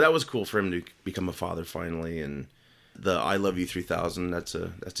 But that was cool for him to become a father finally. And the "I love you 3000" that's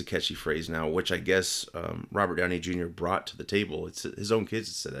a catchy phrase now, which I guess Robert Downey Jr. brought to the table. It's his own kids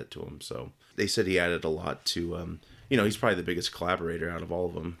that said that to him. So they said he added a lot to. He's probably the biggest collaborator out of all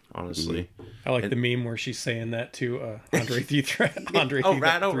of them, honestly. I like the meme where she's saying that to Andre 3000.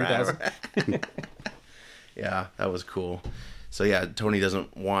 Oh, right. Yeah, that was cool. So yeah, Tony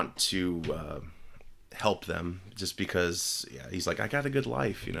doesn't want to help them just because he's like, I got a good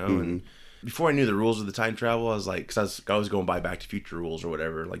life, and before I knew the rules of the time travel, I was like, because I was going by Back to Future rules or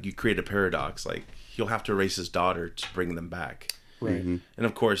whatever, like you create a paradox, like he'll have to erase his daughter to bring them back. Right. And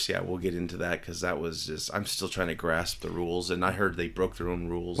of course, we'll get into that because that was just, I'm still trying to grasp the rules, and I heard they broke their own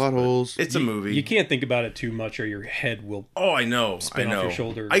rules. Plot holes. It's a movie. You can't think about it too much or your head will I know. spin off your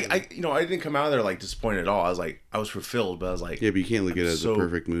shoulder. I didn't come out of there like disappointed at all. I was fulfilled, but I was like, Yeah, but you can't look at it as so a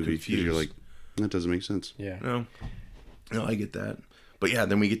perfect movie because you're confused. like, that doesn't make sense. Yeah. No, I get that. But yeah,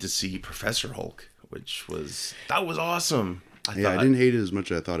 then we get to see Professor Hulk, that was awesome. I didn't hate it as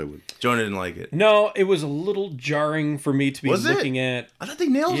much as I thought it would. Jonah didn't like it. No, it was a little jarring for me to be looking at. I thought they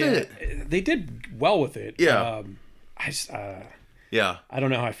nailed it. They did well with it. Yeah. I don't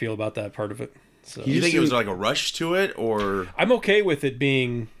know how I feel about that part of it. So you think it was like a rush to it, or I'm okay with it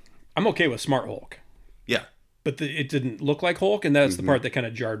being. I'm okay with Smart Hulk. Yeah. But it didn't look like Hulk, and that's the part that kind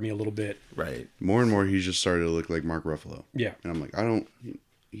of jarred me a little bit. Right. More and more, he's just started to look like Mark Ruffalo. Yeah. And I'm like,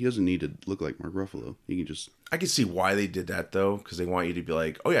 he doesn't need to look like Mark Ruffalo. He can just... I can see why they did that, though, because they want you to be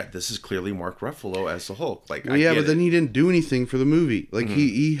like, oh, yeah, this is clearly Mark Ruffalo as the Hulk. Like, well, yeah, but then he didn't do anything for the movie. Like,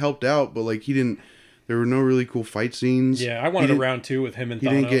 he helped out, but, like, he didn't... There were no really cool fight scenes. Yeah, I wanted a round 2 with him and Thanos.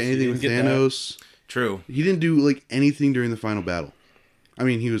 He didn't get anything with Thanos. True. He didn't do, like, anything during the final battle. I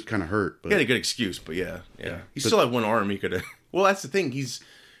mean, he was kind of hurt. But... He had a good excuse, but yeah. He still had one arm. He could have... Well, that's the thing. He's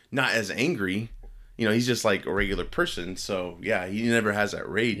not as angry. You know, he's just like a regular person. So, yeah, he never has that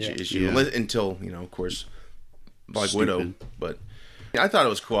rage issue until, you know, of course, Black Widow. But I thought it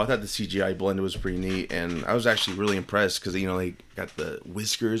was cool. I thought the CGI blend was pretty neat. And I was actually really impressed because, you know, they got the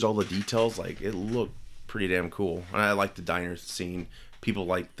whiskers, all the details. Like, it looked pretty damn cool. And I liked the diner scene. People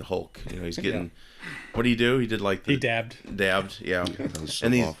like the Hulk. You know, he's getting... What did he do? He did like the... He dabbed, yeah. That was so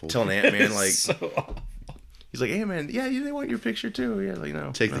and he's awful. telling Ant-Man, like... so awful. He's like, hey, man, yeah, they want your picture, too. Yeah, like,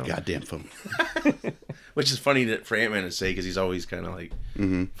 no. Take the goddamn phone. Which is funny for Ant-Man to say, because he's always kind of, like,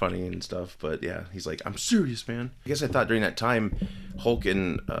 funny and stuff. But, yeah, he's like, I'm serious, man. I guess I thought during that time, Hulk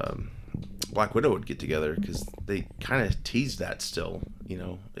and Black Widow would get together, because they kind of teased that still, you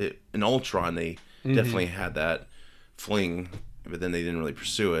know. In Ultron, they definitely had that fling, but then they didn't really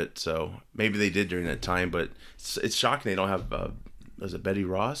pursue it. So maybe they did during that time, but it's shocking they don't have, was it Betty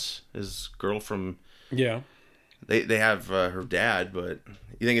Ross, his girl from... Yeah. They have her dad, but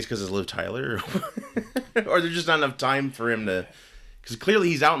you think it's because it's Liv Tyler? Or there's just not enough time for him to... Because clearly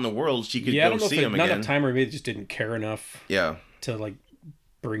he's out in the world. She could go see him again. Not enough time, or maybe they just didn't care enough to, like,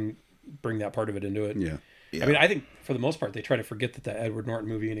 bring that part of it into it. Yeah. I mean, I think for the most part, they try to forget that the Edward Norton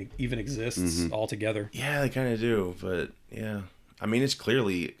movie even exists altogether. Yeah, they kind of do. But, yeah. I mean, it's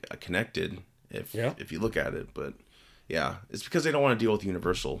clearly connected if you look at it. But, yeah. It's because they don't want to deal with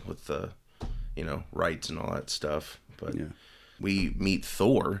Universal with the... you know, rights and all that stuff. But we meet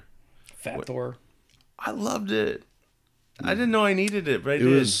Thor. Fat Thor. I loved it. I didn't know I needed it, but I did.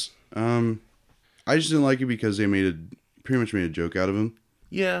 It was, I just didn't like it because they pretty much made a joke out of him.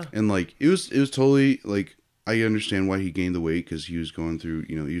 Yeah. And, like, it was totally, like, I understand why he gained the weight, because he was going through,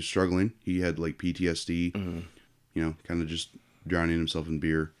 you know, he was struggling. He had, like, PTSD, you know, kind of just drowning himself in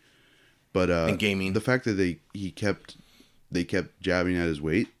beer. But, and gaming. The fact that they kept jabbing at his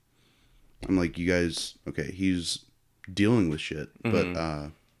weight, I'm like, you guys, okay, he's dealing with shit,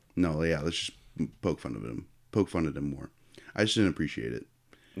 but no, yeah, let's just poke fun at him more. I just didn't appreciate it.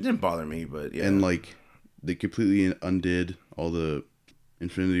 It didn't bother me, but yeah. And like, they completely undid all the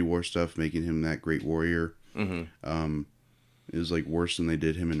Infinity War stuff, making him that great warrior. It was like worse than they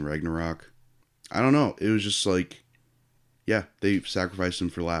did him in Ragnarok. I don't know. It was just like, yeah, they sacrificed him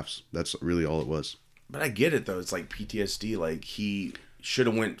for laughs. That's really all it was. But I get it though. It's like PTSD. Like he should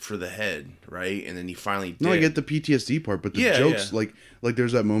have went for the head, right? And then he finally did. No, I get the PTSD part, but the jokes, like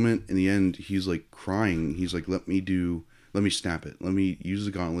there's that moment in the end, he's like crying. He's like, let me snap it. Let me use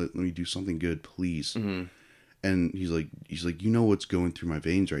the gauntlet. Let me do something good, please. And he's like, you know what's going through my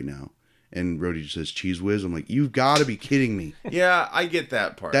veins right now. And Rhodey just says, Cheese Whiz. I'm like, you've got to be kidding me. Yeah, I get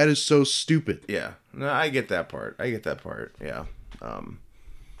that part. That is so stupid. Yeah. No, I get that part. Yeah.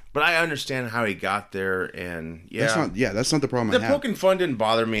 But I understand how he got there, and that's not the problem. The poking fun didn't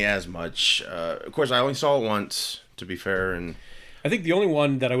bother me as much. Of course, I only saw it once, to be fair, and I think the only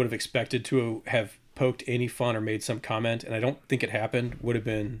one that I would have expected to have poked any fun or made some comment, and I don't think it happened, would have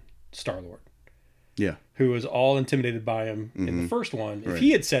been Star-Lord. Yeah, who was all intimidated by him in the first one. If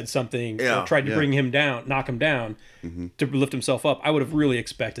he had said something or tried to bring him down, knock him down to lift himself up, I would have really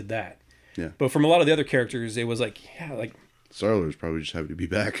expected that. Yeah, but from a lot of the other characters, it was like, Star-Lord's probably just happy to be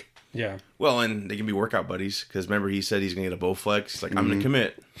back. Yeah. Well, and they can be workout buddies, because remember he said he's going to get a Bowflex. He's like, I'm going to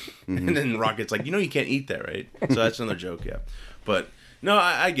commit. And then Rocket's like, you can't eat that, right? So that's another joke, yeah. But, no,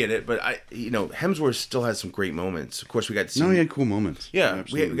 I get it. But, Hemsworth still has some great moments. Of course, we got to see... No, he had cool moments. Yeah,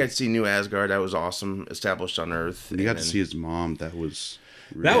 we got to see New Asgard. That was awesome. Established on Earth. And you got to see his mom. That was...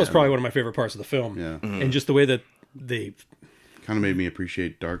 That was probably one of my favorite parts of the film. Yeah. And just the way that they... kind of made me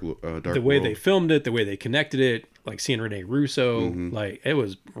appreciate Dark the way World. They filmed it, the way they connected it, like seeing Rene Russo, like it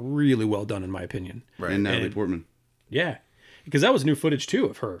was really well done in my opinion. Right. And Natalie Portman. Yeah, because that was new footage too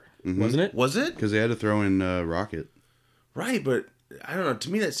of her, wasn't it? Was it? Because they had to throw in Rocket. Right, but I don't know. To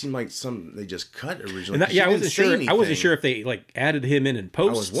me, that seemed like some they just cut originally. And that, She I didn't wasn't say sure. I anything. wasn't sure if they like added him in post.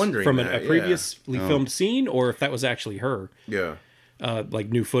 I was wondering from that, a previously filmed scene, or if that was actually her. Yeah. Like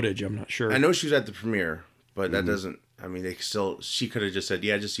new footage. I'm not sure. I know she was at the premiere, but that doesn't. I mean, they still. She could have just said,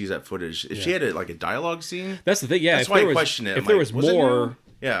 "Yeah, just use that footage." If she had a dialogue scene, That's the thing. Yeah, That's if why there I was, question it. If I'm there like, was was it more new?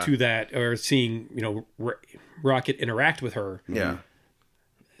 Yeah. to that, or seeing Rocket interact with her. yeah,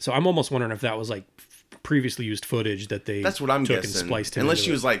 So I'm almost wondering if that was like previously used footage that they that's what I'm took guessing. and spliced him Unless into she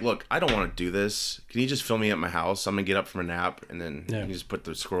it. was like, "Look, I don't want to do this. Can you just film me at my house? I'm gonna get up from a nap, and then Yeah. you just put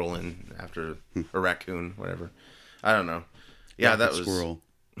the squirrel in after a raccoon, whatever." I don't know. Yeah, that was Squirrel.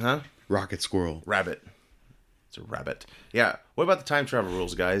 Huh? Rocket Squirrel. Rabbit. It's a rabbit. Yeah. What about the time travel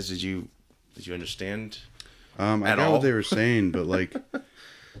rules, guys? Did you understand? I At got all? what they were saying, but like,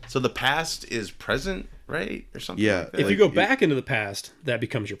 So the past is present, right, or something? Yeah, like that? if you go back into the past, that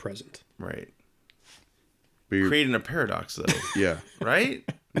becomes your present. Right. but you're, Creating a paradox, though, yeah, right?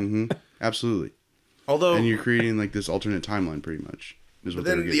 absolutely. Although, And you're creating like this alternate timeline, pretty much. Is what but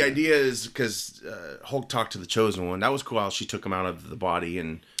then they were the getting at. idea is because Hulk talked to the Chosen One. That was cool how she took him out of the body,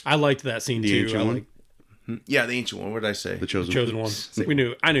 and I liked that scene The too. ancient I one? like yeah, the Ancient One. What did I say? The Chosen, Chosen One.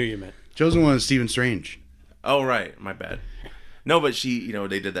 I knew you meant. Chosen One is Stephen Strange. Oh, right. My bad. No, but she,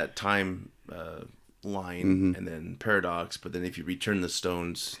 they did that time line and then paradox. But then if you return the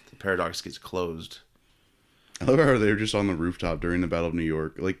stones, the paradox gets closed. I love how they were just on the rooftop during the Battle of New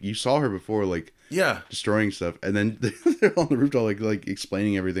York. Like you saw her before, like Yeah. destroying stuff, and then they're on the rooftop, like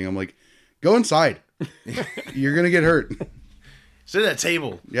explaining everything. I'm like, go inside. You're gonna get hurt. Sit at that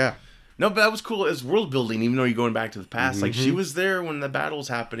table. Yeah. No, but that was cool. It's world building, even though you're going back to the past. Like, she was there when the battle's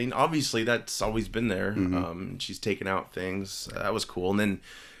happening. Obviously, that's always been there. She's taken out things. That was cool. And then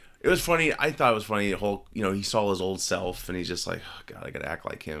it was funny. I thought it was funny. Hulk, he saw his old self, and he's just like, oh, God, I got to act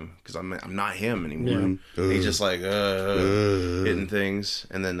like him because I'm not him anymore. And he's just like, hitting things.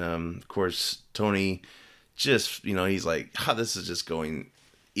 And then, of course, Tony just, he's like, this is just going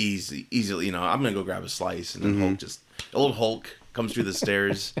easily. I'm going to go grab a slice. And then old Hulk comes through the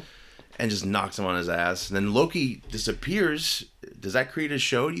stairs. And just knocks him on his ass. And then Loki disappears. Does that create a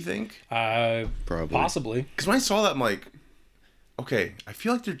show, do you think? Probably. Possibly. Because when I saw that, I'm like, okay, I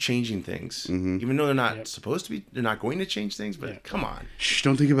feel like they're changing things. Even though they're not supposed to be. They're not going to change things, but come on. Shh,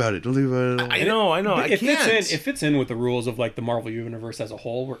 don't think about it. Don't think about it at all. I know. I It can't. fits in with the rules of like the Marvel universe as a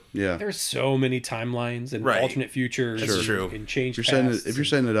whole. Where Yeah. there's so many timelines and Right. alternate futures. That's and, true. And change If you're pasts.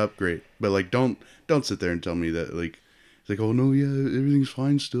 setting it up, great. But like, don't sit there and tell me that like, it's like, oh no, yeah, everything's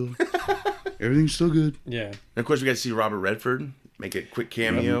fine still. Everything's still good. Yeah. And of course, we got to see Robert Redford make a quick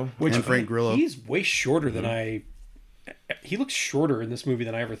cameo. And Frank Grillo. He's way shorter than he looks shorter in this movie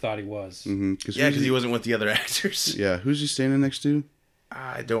than I ever thought he was. Yeah, because he wasn't with the other actors. Yeah, who's he standing next to?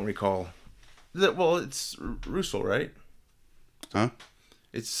 I don't recall. Well, it's Russo, right? Huh?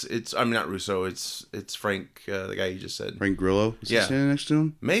 It's. I mean, not Russo. It's Frank, the guy you just said. Frank Grillo? Is he Yeah. standing next to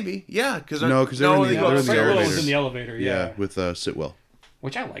him? Maybe. Yeah. Because No, 'cause they're in the- they go they're in the upstairs. Frank Grillo was elevator. in the elevator. Yeah. with Sitwell.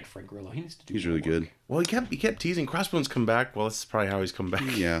 Which I like Frank Grillo. He needs to do. He's more really work. good. Well, he kept teasing Crossbones come back. Well, that's probably how he's come back.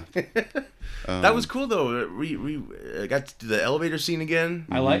 Yeah. That was cool though. We got to do the elevator scene again.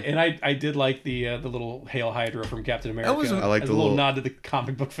 I like, and I did like the little Hail Hydra from Captain America. was a- I like as the a little little- nod to the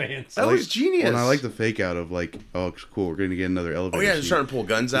comic book fans. That was genius. And I like the fake out of like, oh, it's cool. We're going to get another elevator. Oh yeah, scene. they're starting to pull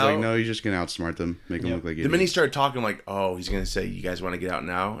guns He's out. like, no, he's just going to outsmart them, make them Yep. look like The minute he idiots. started talking, I'm like, oh, he's gonna say, "You guys want to get out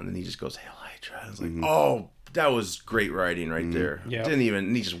now?" And then he just goes, "Hail Hydra." I was like, Mm-hmm. oh, that was great writing right there. Yep. Didn't even.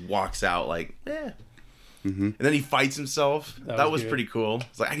 And he just walks out like, eh. And then he fights himself. That was was good. pretty cool.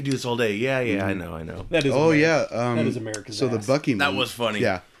 It's like I could do this all day. Yeah, I know. That is. Oh, America. yeah. That is America's So the ass. Bucky That moment. was funny.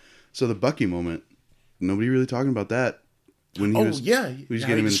 Yeah. So the Bucky moment, nobody really talking about that. When he Oh, was, yeah. he was How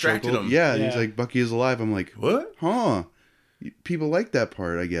getting he him in distracted chokehold. him. Yeah, Yeah. he's like, Bucky is alive. I'm like, What? huh. People like that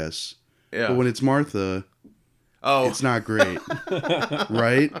part, I guess. Yeah. But when it's Martha, Oh, it's not great.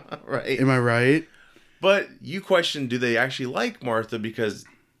 Right? right. Am I right? But you question, do they actually like Martha? Because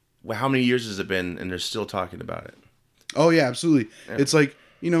how many years has it been, and they're still talking about it? Oh, yeah, absolutely. It's like,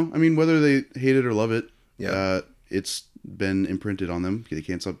 I mean, whether they hate it or love it, Yeah. it's been imprinted on them. They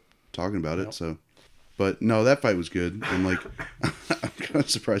can't stop talking about it. So, but no, that fight was good. And like, I'm kind of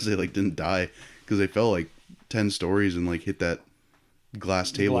surprised they like didn't die because they fell like 10 stories and like hit that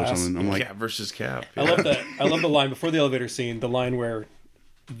glass table or Glass. something. I'm like, Cap versus Cap. I love that. I love the line before the elevator scene. The line where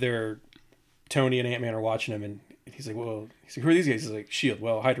Tony and Ant-Man are watching him, and he's like, "Well, who are these guys?" He's like, "S.H.I.E.L.D.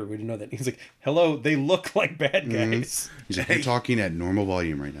 Well, Hydra. We didn't know that." He's like, "Hello, they look like bad guys." he's like, you're talking at normal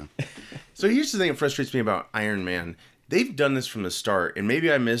volume right now. So here's the thing that frustrates me about Iron Man. They've done this from the start, and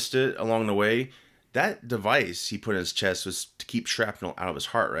maybe I missed it along the way. That device he put in his chest was to keep shrapnel out of his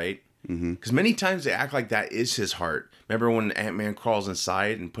heart, right? Because many times they act like that is his heart. Remember when Ant-Man crawls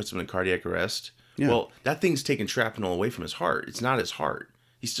inside and puts him in cardiac arrest? Yeah. Well, that thing's taking shrapnel away from his heart. It's not his heart.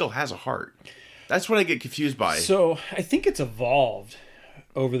 He still has a heart. That's what I get confused by. So I think it's evolved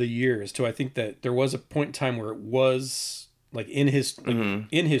over the years to, I think that there was a point in time where it was like in his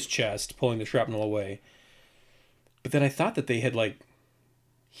chest, pulling the shrapnel away. But then I thought that they had like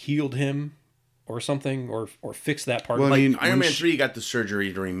healed him or something, or fixed that part. Well, like Iron Man 3 got the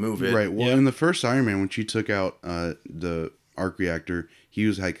surgery to remove it. Right. Well, in the first Iron Man, when she took out the arc reactor, he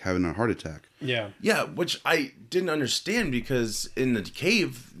was like having a heart attack. Yeah. Yeah, which I didn't understand because in the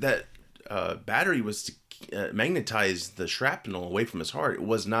cave, that battery was to magnetize the shrapnel away from his heart. It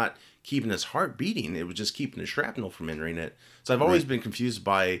was not keeping his heart beating. It was just keeping the shrapnel from entering it. So I've always been confused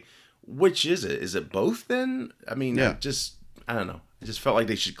by which is it? Is it both then? I mean, I don't know. I just felt like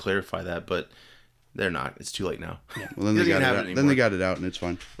they should clarify that, but they're not. It's too late now. Yeah. Well, then they got it out. Then they got it out, and it's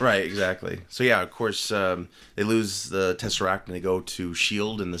fine. Right, exactly. So yeah, of course, they lose the Tesseract and they go to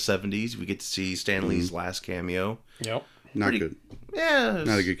S.H.I.E.L.D. in the 70s. We get to see Stan Lee's last cameo. Yep. Not good. Yeah.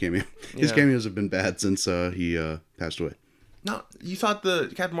 Not a good cameo. His cameos have been bad since he passed away. No, you thought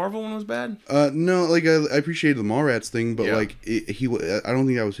the Captain Marvel one was bad? No, like I appreciated the Mallrats thing, but like I don't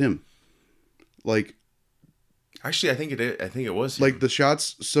think that was him. Like, actually, I think it was him. Like the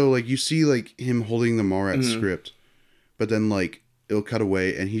shots. So like you see like him holding the Mallrats script, but then like it'll cut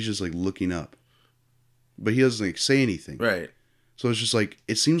away and he's just like looking up, but he doesn't like say anything. Right. So it's just like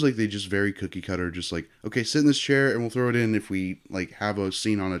it seems like they just very cookie cutter, just like, okay, sit in this chair and we'll throw it in if we like have a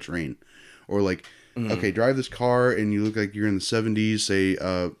scene on a train, or like. Okay, drive this car and you look like you're in the 70s, say,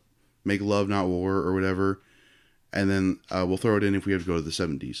 make love, not war, or whatever. And then we'll throw it in if we have to go to the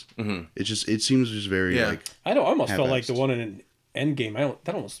 70s. Mm-hmm. It seems just very, like... I almost felt like the one in Endgame,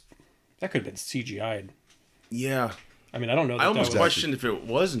 that could have been CGI'd. Yeah. I mean, I don't know. I almost questioned if it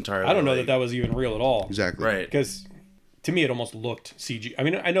was entirely. I don't know that was even real at all. Exactly. Right. Because to me, it almost looked CG. I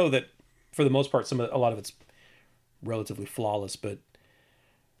mean, I know that for the most part, a lot of it's relatively flawless, but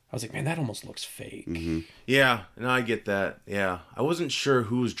I was like, man, that almost looks fake. Mm-hmm. Yeah, no, I get that. Yeah, I wasn't sure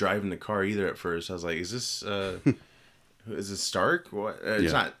who was driving the car either at first. I was like, is this Stark? What?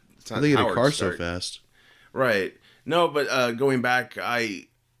 It's not. It's not. How they get a car Stark. so fast? Right. No, but going back, I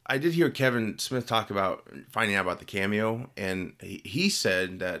did hear Kevin Smith talk about finding out about the cameo, and he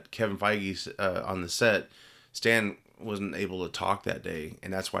said that Kevin Feige on the set, Stan wasn't able to talk that day,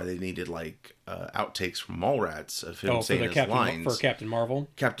 and that's why they needed like outtakes from Mallrats of him saying his lines for Captain Marvel.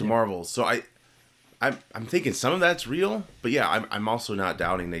 Marvel. So I'm thinking some of that's real, but yeah, I'm also not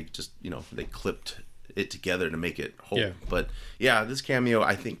doubting they just they clipped it together to make it whole. Yeah. But yeah, this cameo,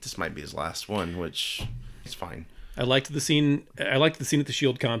 I think this might be his last one, which is fine. I liked the scene. I liked the scene at the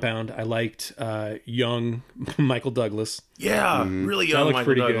S.H.I.E.L.D. compound. I liked young Michael Douglas. Yeah, really young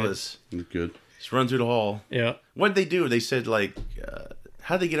Michael Douglas. Good. Just run through the hall. Yeah. What'd they do? They said like,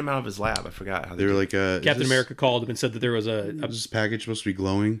 how'd they get him out of his lab? I forgot. How they were like, Captain America called him and said that there was is this package supposed to be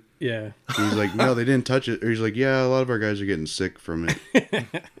glowing? Yeah. And he's like, no, they didn't touch it. Or he's like, yeah, a lot of our guys are getting sick from it.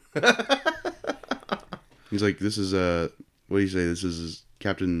 He's like, this is what do you say? This is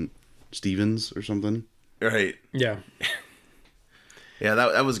Captain Stevens or something. Right. Yeah. Yeah,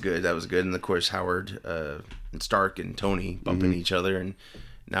 that was good. That was good. And of course, Howard and Stark and Tony bumping each other, and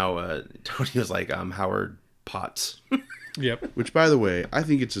now Tony was like, "I'm Howard Potts." Yep. Which, by the way, I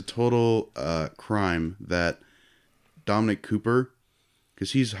think it's a total crime that Dominic Cooper,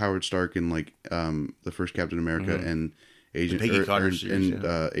 because he's Howard Stark in like the first Captain America and Agent Carter series,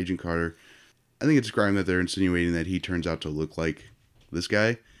 Agent Carter. I think it's a crime that they're insinuating that he turns out to look like this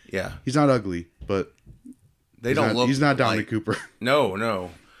guy. Yeah, he's not ugly, but he's not Dominic Cooper. No.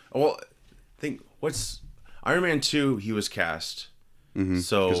 Well, what's Iron Man 2? He was cast. Mm-hmm.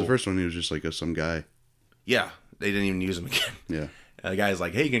 So because the first one he was just like some guy. Yeah, they didn't even use him again. Yeah. The guy's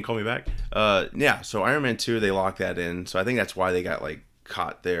like, "Hey, you can call me back." Yeah. So Iron Man 2, they locked that in. So I think that's why they got like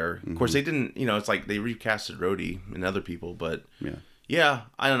caught there. Of course, they didn't. It's like they recasted Rhodey and other people, but yeah,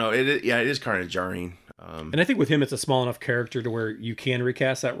 I don't know. It is kind of jarring. And I think with him, it's a small enough character to where you can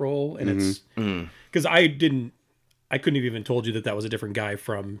recast that role, and it's because I couldn't have even told you that was a different guy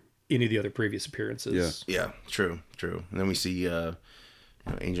from any of the other previous appearances. Yeah, true. And then we see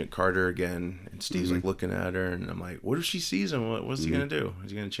Agent Carter again, and Steve's like looking at her, and I'm like, what if she sees him? What's he gonna do?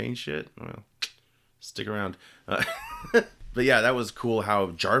 Is he gonna change shit? Well, stick around. But yeah, that was cool how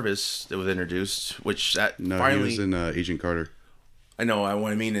Jarvis was introduced, which finally he was in Agent Carter. I know.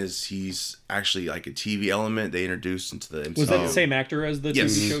 What I mean is he's actually like a TV element they introduced into the MCU. Was that the same actor as the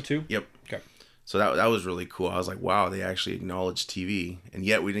TV show too? Yep. Okay. So that was really cool. I was like, wow, they actually acknowledged TV, and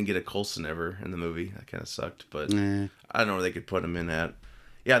yet we didn't get a Coulson ever in the movie. That kind of sucked, but I don't know where they could put him in at.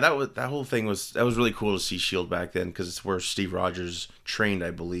 Yeah, that whole thing was really cool to see Shield back then because it's where Steve Rogers trained, I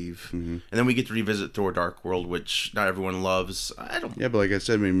believe. Mm-hmm. And then we get to revisit Thor: Dark World, which not everyone loves. I don't. Yeah, but like I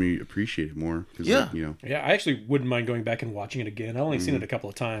said, made me appreciate it more. Yeah, like, you know. Yeah, I actually wouldn't mind going back and watching it again. I've only seen it a couple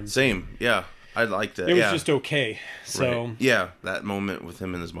of times. Same. Yeah, I liked it. It was just okay. So right. Yeah, that moment with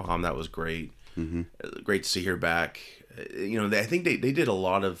him and his mom, that was great. Mm-hmm. Great to see her back. You know, I think they did a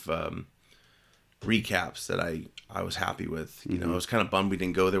lot of recaps that I was happy with. You know, I was kind of bummed we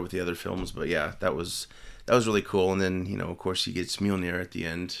didn't go there with the other films, but yeah, that was really cool. And then, you know, of course, he gets Mjolnir at the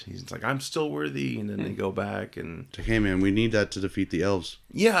end. He's like, "I'm still worthy," and then they go back and it's like, "Hey, man, we need that to defeat the elves."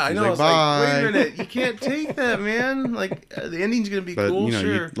 Yeah, I know. Like, I was like, "Wait a minute, you can't take that, man. Like, the ending's gonna be cool." You know,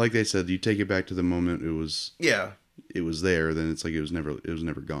 sure. like they said, you take it back to the moment it was. Yeah. It was there. Then it's like it was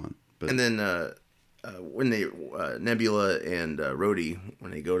never gone. But and then when they Nebula and Rhodey,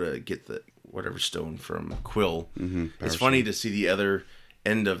 when they go to get the whatever stone from Quill, it's funny to see the other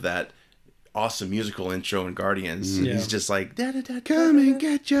end of that awesome musical intro in Guardians. Yeah. He's just like, "Come and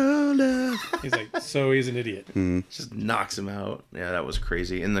get your love." He's like, so he's an idiot. Just knocks him out. Yeah, that was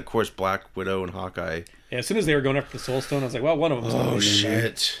crazy. And of course, Black Widow and Hawkeye. Yeah, as soon as they were going after the Soul Stone, I was like, well, one of them's oh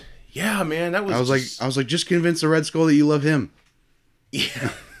shit. Yeah, man, that was. I was like, just convince the Red Skull that you love him.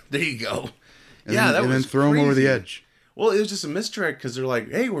 Yeah, there you go. And then throw him over the edge. Well, it was just a misdirect because they're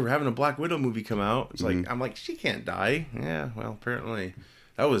like, "Hey, we're having a Black Widow movie come out." It's like, I'm like, she can't die. Yeah, well, apparently,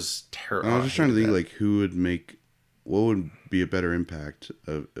 that was terrible. I was just trying to think like what would be a better impact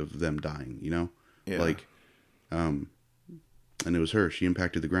of them dying, you know? Yeah. Like, and it was her. She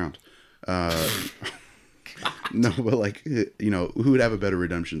impacted the ground. No, but like, you know, who would have a better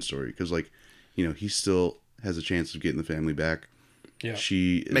redemption story? Because like, you know, he still has a chance of getting the family back. Yeah,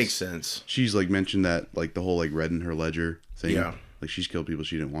 makes sense. She's like mentioned that like the whole like red in her ledger thing. Yeah, like she's killed people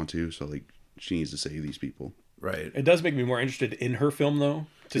she didn't want to, so like she needs to save these people. Right. It does make me more interested in her film though.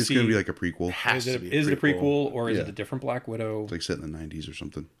 It's going to be like a prequel. Is it a prequel or is it a different Black Widow? It's like set in the 90s or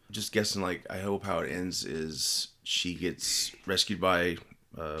something. Just guessing. Like I hope how it ends is she gets rescued by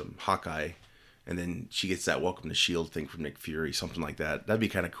Hawkeye. And then she gets that Welcome to S.H.I.E.L.D. thing from Nick Fury, something like that. That'd be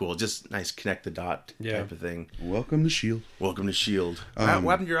kind of cool. Just nice connect the dot type of thing. Welcome to S.H.I.E.L.D. Welcome to S.H.I.E.L.D. What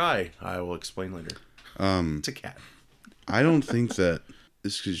happened to your eye? I will explain later. It's a cat. I don't think that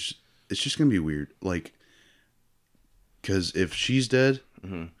it's just going to be weird. Like, because if she's dead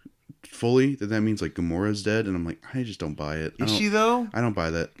fully, then that means like Gamora's dead. And I'm like, I just don't buy it. Is she though? I don't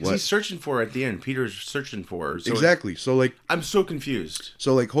buy that. He's searching for her at the end. Peter's searching for her. So exactly. So like, I'm so confused.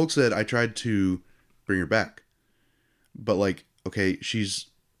 So like Hulk said, I tried to bring her back, but like, okay, if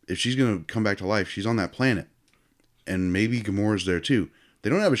she's gonna come back to life, she's on that planet, and maybe Gamora's there too. They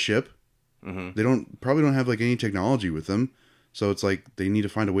don't have a ship. They probably don't have like any technology with them, so it's like they need to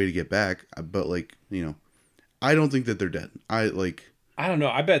find a way to get back. But like, you know, I don't think that they're dead. I don't know.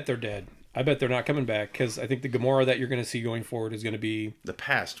 I bet they're dead. I bet they're not coming back because I think the Gamora that you're going to see going forward is going to be the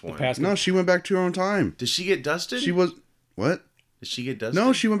past one. No, she went back to her own time. Did she get dusted? She was what? Did she get dusted?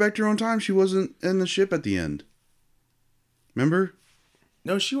 No, she went back to her own time. She wasn't in the ship at the end. Remember?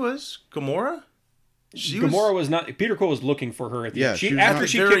 No, she was Gamora. Gamora was not. Peter Quill was looking for her at the end. After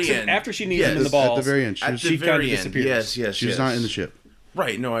she knees him in the balls. At the very end, she kind of disappears. Yes. She was not in the ship.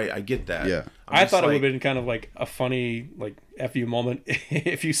 Right. No, I get that. Yeah. I thought it would have been kind of like a funny like FU moment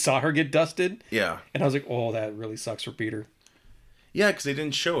if you saw her get dusted. Yeah. And I was like, oh, that really sucks for Peter. Yeah, because they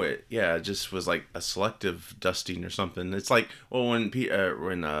didn't show it. Yeah, it just was like a selective dusting or something. It's like, well, when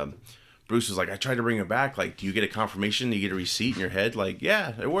Bruce was like, I tried to bring her back. Like, do you get a confirmation? Do you get a receipt in your head? Like,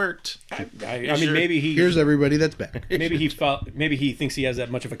 yeah, it worked. I mean, maybe he... Here's everybody that's back. Maybe he thinks he has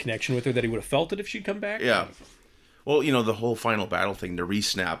that much of a connection with her that he would have felt it if she'd come back. Yeah. Well, you know, the whole final battle thing, the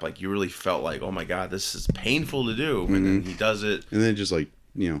re-snap, like, you really felt like, oh my God, this is painful to do. And then he does it. And then just like,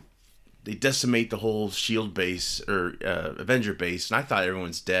 you know. They decimate the whole S.H.I.E.L.D. base, or Avenger base, and I thought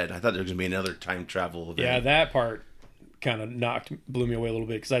everyone's dead. I thought there was going to be another time travel event. Yeah, that part kind of blew me away a little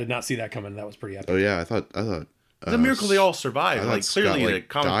bit, because I did not see that coming. That was pretty epic. Oh, yeah, I thought it's a miracle they all survived. Like, Scott, clearly in a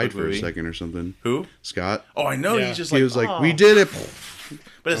comic died book movie. for a second or something. Who? Scott. Oh, I know. Yeah. He was like, we did it.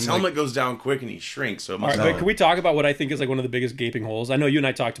 But his helmet goes down quick and he shrinks. So it must but can we talk about what I think is like one of the biggest gaping holes? I know you and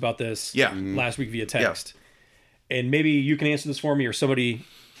I talked about this Mm-hmm. last week via text. Yeah. And maybe you can answer this for me, or somebody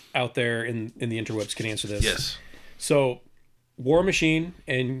out there in the interwebs can answer this. Yes. So War Machine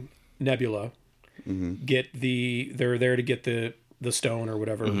and Nebula they're there to get the stone or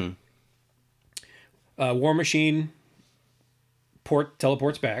whatever. War Machine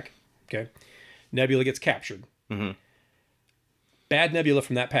teleports back. Okay. Nebula gets captured. Bad Nebula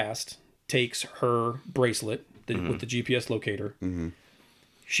from that past takes her bracelet with the GPS locator.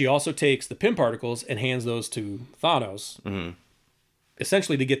 She also takes the Pym particles and hands those to Thanos.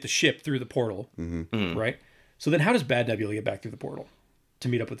 essentially to get the ship through the portal, right? So then how does Bad Nebula get back through the portal to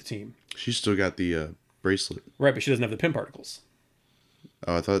meet up with the team? She's still got the bracelet. Right, but she doesn't have the pin particles.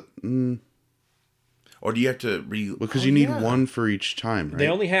 Oh, I thought... Or do you have to because you need one for each time, right? They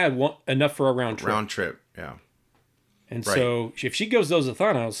only had one enough for a round trip. Round trip, yeah. And so if she gives those to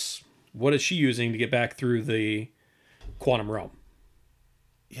Thanos, what is she using to get back through the quantum realm?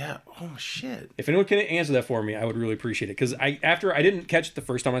 Yeah. Oh, shit. If anyone can answer that for me, I would really appreciate it. Because I didn't catch it the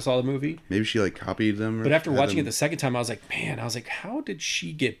first time I saw the movie. Maybe she like copied them. But after watching it the second time, I was like, how did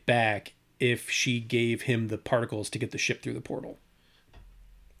she get back if she gave him the particles to get the ship through the portal?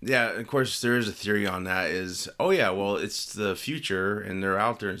 Yeah, of course, there is a theory on that is, it's the future, and they're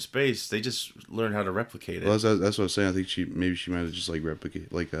out there in space. They just learn how to replicate it. Well, that's what I was saying. I think she might have just like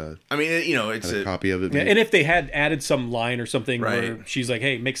replicate, like I mean, it's a copy of it. Yeah, and if they had added some line or something right. where she's like,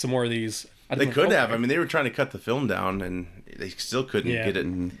 hey, make some more of these. They could have. I mean, they were trying to cut the film down, and they still couldn't get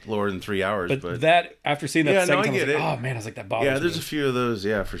it lower than 3 hours. But that, after seeing that second time, I was like, oh, man, I was like, that bothers me. Yeah, there's a few of those,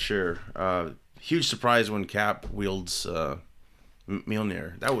 for sure. Huge surprise when Cap wields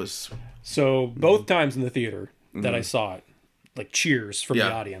Mjolnir. That was... So both times in the theater that I saw it, like cheers from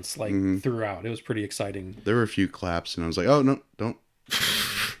the audience, like throughout. It was pretty exciting. There were a few claps, and I was like, "Oh no, don't!"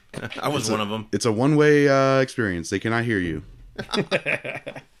 I was one of them. It's a one-way experience. They cannot hear you.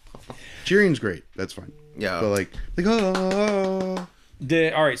 Cheering's great. That's fine. Yeah, but like oh.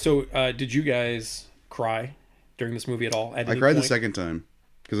 All right. So did you guys cry during this movie at all? I cried the second time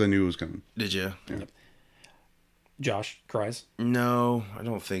because I knew it was coming. Did you? Yeah. Josh cries? No, I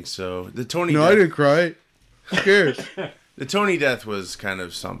don't think so. The Tony. No, I didn't cry. Who cares? The Tony death was kind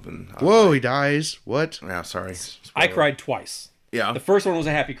of something. Whoa, he dies. What? Yeah, sorry. I cried twice. Yeah. The first one was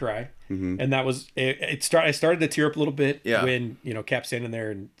a happy cry, and that was it. I started to tear up a little bit when Cap's standing there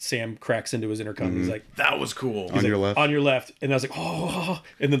and Sam cracks into his intercom. He's like, "That was cool." On your left. On your left, and I was like, "Oh!"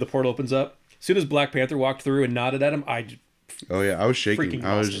 And then the portal opens up. As soon as Black Panther walked through and nodded at him, Oh yeah, I was shaking.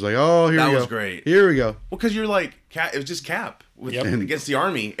 I was just like, "Oh, here we go." That was great. Here we go. Well, because you're like, it was just Cap against the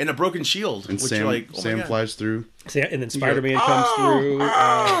army and a broken shield, and which Sam, you're like, Sam flies through. And then Spider-Man comes through.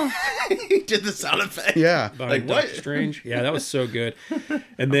 He did the sound effect. Yeah, like what? Strange. Yeah, that was so good.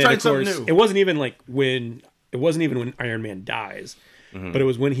 And then of course, it wasn't even when Iron Man dies, but it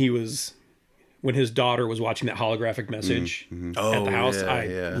was when his daughter was watching that holographic message at the house.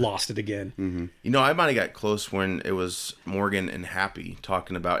 I lost it again. I might have got close when it was Morgan and Happy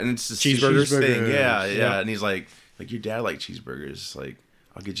talking about, and it's the cheeseburgers thing. Yeah. And he's like your dad liked cheeseburgers. Like,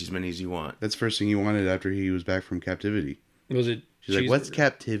 I'll get you as many as you want. That's the first thing he wanted after he was back from captivity. Was it? She's like, "What's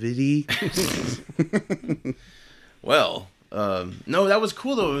captivity?" Well, no, that was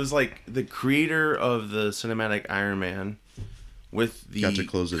cool though. It was like the creator of the cinematic Iron Man. With the got to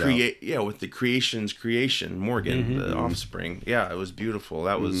close it out. Yeah, with the creation, Morgan, the offspring. Yeah, it was beautiful.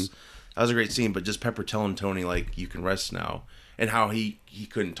 That was a great scene. But just Pepper telling Tony like you can rest now, and how he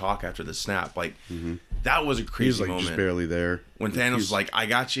couldn't talk after the snap. Like that was a crazy he was like moment. Just barely there. When Thanos was like, "I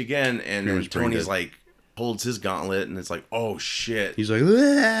got you again," and then Tony's like holds his gauntlet, and it's like, "Oh shit!" He's like,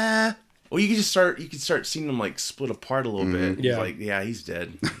 "Ah." Well, you could start seeing them like split apart a little bit. Yeah, like he's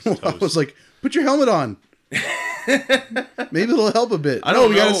dead. I was like, "Put your helmet on." Maybe it'll help a bit. I don't know.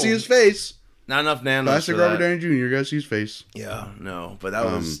 We gotta see his face. Not enough nanos. Classic Robert Downey Jr. You gotta see his face. Yeah, no, but that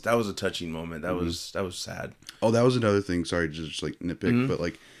was a touching moment. That was sad. Oh, that was another thing. Sorry, just like nitpick, but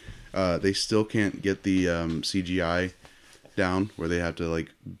like, they still can't get the CGI down where they have to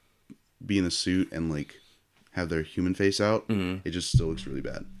like be in a suit and like have their human face out. It just still looks really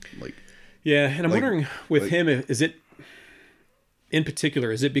bad. Like, yeah, and I'm wondering with him, is it in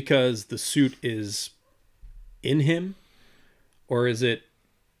particular? Is it because the suit is in him, or is it?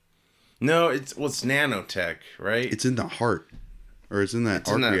 No, it's nanotech, right? It's in the heart, or it's in that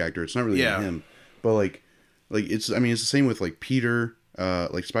arc reactor. It's not really in him, but like it's. I mean, it's the same with like Peter,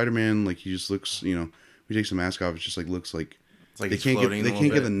 like Spider-Man. Like he just looks, we take some mask off. It just like looks like it's like they can't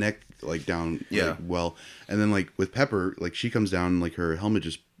get the neck like down like, well. And then like with Pepper, like she comes down, and like her helmet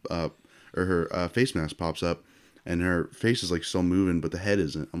just or her face mask pops up, and her face is like still moving, but the head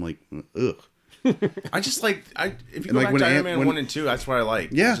isn't. I'm like, ugh. I just if you go back to Iron Man 1 and 2, that's what I like.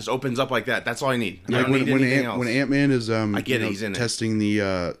 Yeah, it just opens up like that. That's all I need. I don't need anything else. When Ant-Man is I get it, he's in testing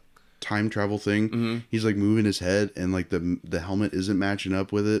the time travel thing, he's like moving his head, and like the helmet isn't matching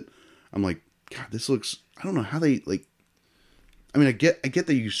up with it. I'm like, God, this looks. I don't know how they like. I mean, I get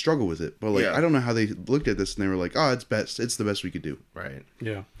that you struggle with it, but like I don't know how they looked at this and they were like, oh, it's the best we could do. Right.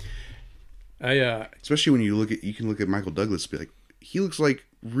 Yeah. Especially when you can look at Michael Douglas and be like, he looks like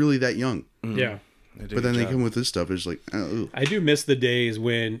really that young. Yeah. But then they come with this stuff. It's like, oh. I do miss the days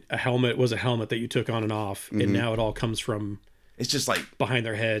when a helmet was a helmet that you took on and off, and now it all comes from it's just like behind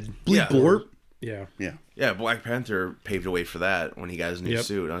their head. Bleep blorp. Yeah. Yeah. Yeah, Black Panther paved the way for that when he got his new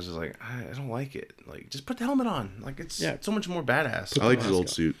suit. I was just like, I don't like it. Like, just put the helmet on. Like, it's so much more badass. I like his old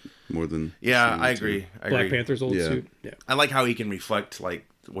suit more than. Yeah, I agree. Black Panther's old suit. Yeah. I like how he can reflect like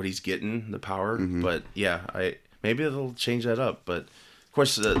what he's getting, the power. But yeah, maybe they'll change that up. But of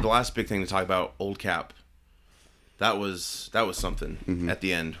course, the last big thing to talk about, old Cap. That was something at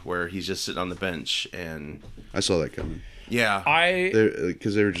the end where he's just sitting on the bench and I saw that coming. Yeah,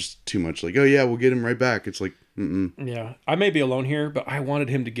 because they were just too much. Like, oh yeah, we'll get him right back. It's like, yeah. I may be alone here, but I wanted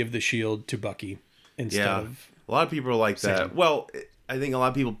him to give the shield to Bucky instead of. A lot of people are like Sam. that. Well, I think a lot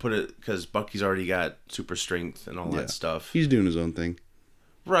of people put it because Bucky's already got super strength and all that stuff. He's doing his own thing.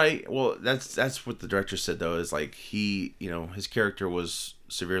 Right. Well, that's what the director said though. Is like he, his character was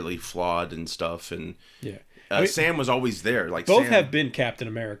severely flawed and stuff, and Sam was always there. Like both Sam, have been Captain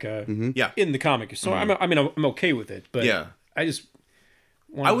America, in the comic. So I'm okay with it. But I just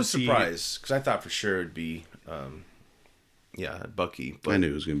I was surprised because I thought for sure it'd be Bucky. But I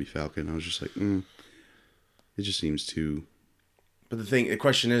knew it was gonna be Falcon. I was just like, it just seems too. But the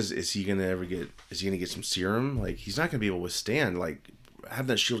question is he gonna get some serum? Like he's not gonna be able to withstand like having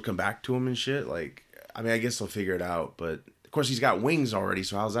that shield come back to him and shit. Like I mean, I guess they'll figure it out, but. Of course, he's got wings already,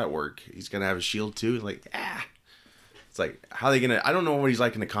 so how's that work? He's gonna have a shield too. Like, it's like how they gonna? I don't know what he's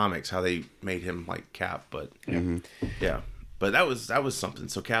like in the comics, how they made him like Cap, but but that was something.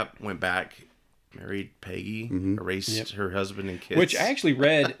 So Cap went back, married Peggy, erased her husband and kids. Which I actually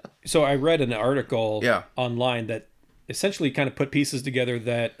read. So I read an article online that essentially kind of put pieces together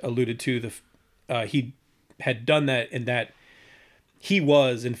that alluded to he had done that and that he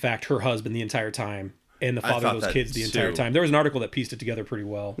was in fact her husband the entire time. And the father of those kids the entire time. There was an article that pieced it together pretty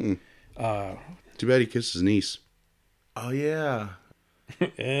well. Too bad he kissed his niece. Oh yeah.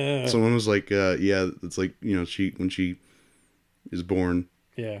 Someone was like, it's like when she is born.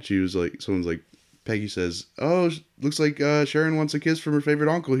 Yeah. She was like, someone's like, Peggy says, "Oh, looks like Sharon wants a kiss from her favorite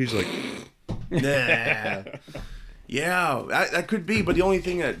uncle." He's like, nah. Yeah, that could be. But the only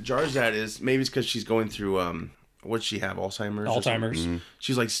thing that jars that is maybe it's because she's going through what'd she have? Alzheimer's? Mm-hmm.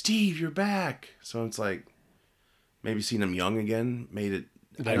 She's like, Steve, you're back. So it's like, maybe seeing him young again made it.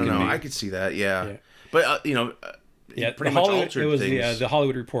 I don't know. I could see that. Yeah. But, pretty much altered things. It was the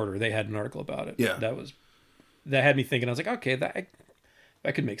Hollywood Reporter. They had an article about it. Yeah. That had me thinking. I was like, okay,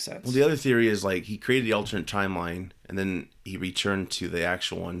 that could make sense. Well, the other theory is like he created the alternate timeline and then he returned to the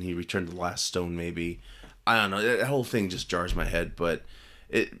actual one. He returned to the last stone, maybe. I don't know. That whole thing just jars my head, but.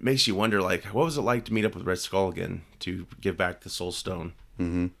 It makes you wonder, like, what was it like to meet up with Red Skull again to give back the Soul Stone?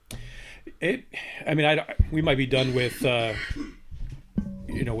 Mm-hmm. We might be done with,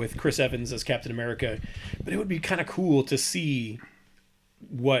 with Chris Evans as Captain America, but it would be kind of cool to see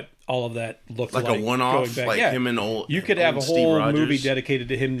what all of that looked like. Like a one-off, like him and old. You could have a whole movie dedicated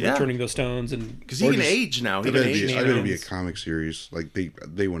to him returning those stones, and because he can age now. I bet it'd be a comic series. Like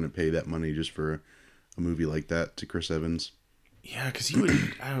they wouldn't pay that money just for a movie like that to Chris Evans. Yeah, because he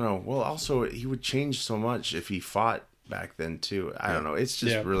would, I don't know. Well, also, he would change so much if he fought back then, too. I don't know. It's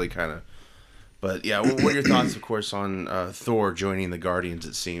just really kind of... But, yeah, what are your thoughts, of course, on Thor joining the Guardians,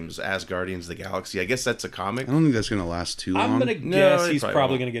 it seems, as Guardians of the Galaxy? I guess that's a comic. I don't think that's going to last too long. I'm going to guess he's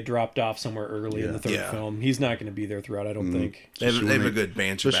probably going to get dropped off somewhere early in the third film. He's not going to be there throughout, I don't think. They have a good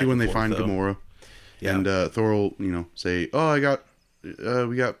banter especially when they find Gamora. Yeah. And Thor will, say, oh,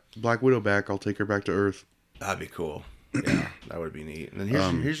 we got Black Widow back. I'll take her back to Earth. That'd be cool. Yeah, that would be neat. And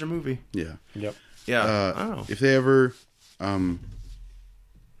then here's your movie. Yeah. Yep. Yeah. I don't know. If they ever,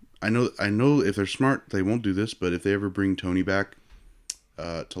 I know if they're smart, they won't do this. But if they ever bring Tony back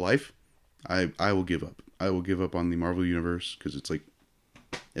to life, I will give up. I will give up on the Marvel universe because it's like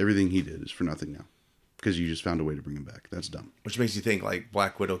everything he did is for nothing now. Because you just found a way to bring him back. That's dumb. Which makes you think like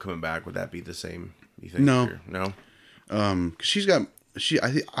Black Widow coming back. Would that be the same? You think? No. No. Because she's got.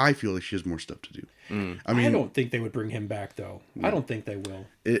 I feel like she has more stuff to do. I mean, I don't think they would bring him back though. I don't think they will.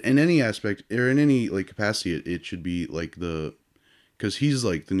 In any aspect or in any like capacity, it should be like because he's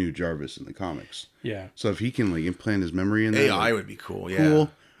like the new Jarvis in the comics. Yeah. So if he can like implant his memory in there, AI would be cool. Yeah.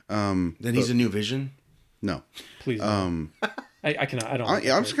 Then he's a new Vision. No. Please. I cannot. I don't.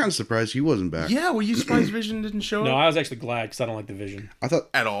 I'm just kind of surprised he wasn't back. Yeah. Were you surprised Vision didn't show up? No, I was actually glad because I don't like the Vision. I thought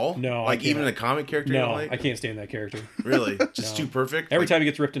at all. No, like even a comic character. No, like? I can't stand that character. Really, just too perfect. Every time he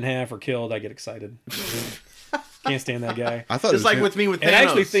gets ripped in half or killed, I get excited. Can't stand that guy. I thought just like with me with Thanos. And I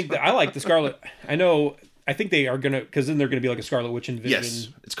actually think that I like the Scarlet. I think they are gonna because then they're gonna be like a Scarlet Witch and Vision. Yes,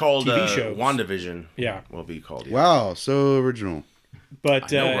 it's called TV shows. WandaVision. Yeah, will be called. Yeah. Wow, so original.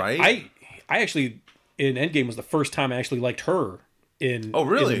 But I know, right? I actually in Endgame was the first time I actually liked her in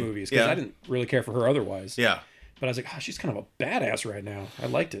really in the movies because I didn't really care for her otherwise. Yeah. But I was like, oh, she's kind of a badass right now. I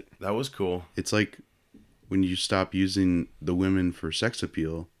liked it. That was cool. It's like when you stop using the women for sex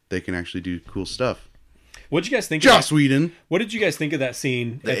appeal, they can actually do cool stuff. What did you guys think? Joss Whedon. What did you guys think of that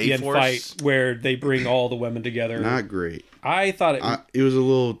scene at the end fight where they bring all the women together? Not great. I thought it was a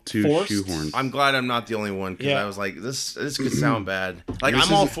little too forced? shoehorned. I'm glad I'm not the only one because I was like, this could sound bad. Like This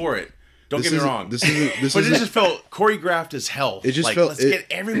I'm all isn't- for it. Don't get me wrong. This but isn't. it just felt choreographed as hell. It just like, felt. let's get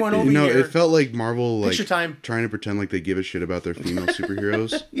everyone over here. here. It felt like Marvel, Picture time. trying to pretend like they give a shit about their female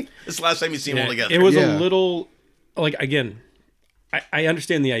superheroes. This is the last time you see them all together. It was a little, like, again, I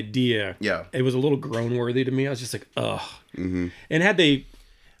understand the idea. Yeah. It was a little groan worthy to me. I was just like, ugh. Mm-hmm. And had they,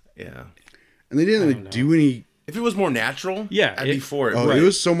 yeah. And they didn't do any. If it was more natural, Yeah, I'd be for it. Oh, Right. it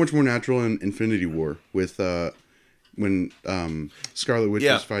was so much more natural in Infinity War with when Scarlet Witch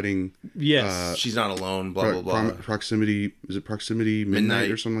was fighting. yes. She's not alone. Blah blah blah. Proximity. Is it Proximity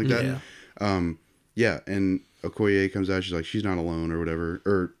Midnight or something like that? Yeah. Yeah, and Okoye comes out. She's like, she's not alone or whatever.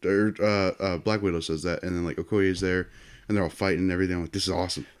 Or Black Widow says that, and then like Okoye's there, and they're all fighting and everything. I'm like, this is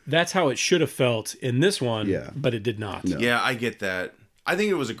awesome. That's how it should have felt in this one, but it did not. No. Yeah, I get that. I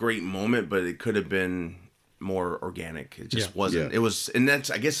think it was a great moment, but it could have been more organic. It just wasn't. Yeah. It was, and that's,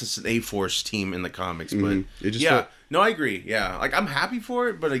 I guess it's an A-Force team in the comics, but It just yeah, felt- no, I agree. Yeah, like I'm happy for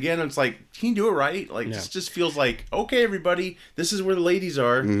it, but again, it's like, can you do it right? Like this just feels like, okay, everybody, this is where the ladies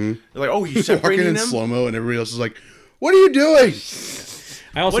are. They're like, oh, you Walking separating in them? slow mo, and everybody else is like, "What are you doing?"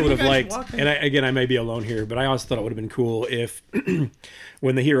 I also What are would you have guys liked, walking? and again, I may be alone here, but I also thought it would have been cool if,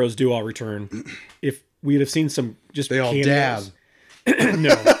 when the heroes do all return, if we'd have seen some just They all cameos. dab.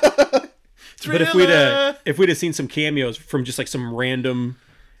 No. But if we'd have seen some cameos from just like some random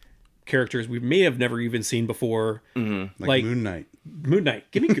characters we may have never even seen before, Like Moon Knight. Moon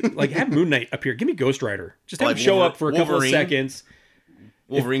Knight. Give me like have Moon Knight up here. Give me Ghost Rider. Just have Like him show up for a couple of Wolverine? seconds.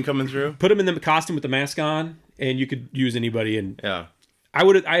 Wolverine coming through. Put him in the costume with the mask on, and you could use anybody. And Yeah. I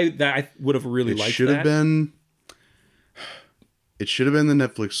would have really It liked should that. have been. It should have been the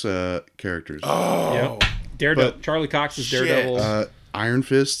Netflix characters. Yep. Daredevil. But- Charlie Cox is Shit. Daredevil. Iron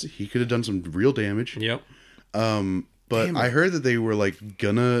Fist. He could have done some real damage. Yep. But Damn I it. heard that they were like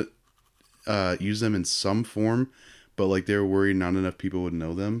gonna use them in some form, but like they were worried not enough people would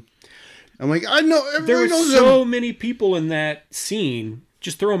know them. I'm like, I know There everybody were knows so them. many people in that scene.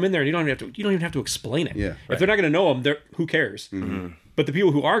 Just throw them in there, and you don't even have to explain it. Yeah. If they're not going to know them, who cares? But the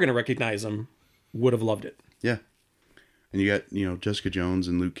people who are going to recognize them would have loved it. Yeah. And you got Jessica Jones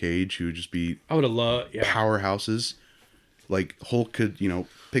and Luke Cage who would just be I would have loved. Yeah. powerhouses. Like Hulk could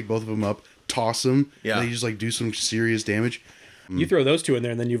pick both of them up, toss them, Yeah. and they just like do some serious damage. You throw those two in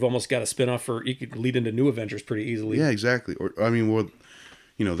there, and then you've almost got a spin-off for you could lead into New Avengers pretty easily. Yeah, exactly. Or I mean, well,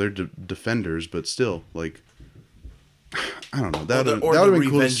 they're defenders, but still, like, I don't know. That would have been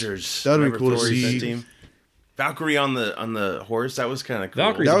cool. Revengers. That would have been cool to Thor's see. team? Valkyrie on the horse. That was kind of cool.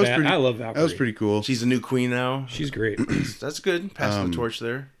 Valkyrie's That was bad. pretty. I love Valkyrie. That was pretty cool. She's the new queen now. She's great. That's good. Passing the torch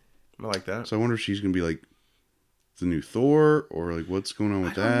there. I like that. So I wonder if she's gonna be like the new Thor, or like what's going on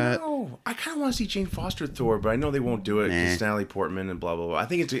with that. I kind of want to see Jane Foster Thor, but I know they won't do it because Nah. Natalie Portman and blah blah blah. I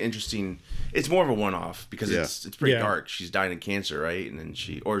think it's an interesting. It's more of a one-off because it's pretty Yeah. dark. She's dying of cancer, right? And then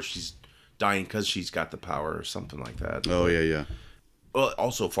she's dying because she's got the power or something like that. Oh yeah. Well,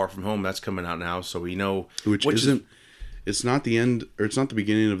 also Far From Home that's coming out now, so we know Which isn't. It's not the end, or it's not the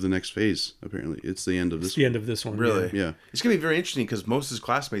beginning of the next phase. Apparently, it's the end of It's this. the end of this one. really. Yeah. It's gonna be very interesting because most of his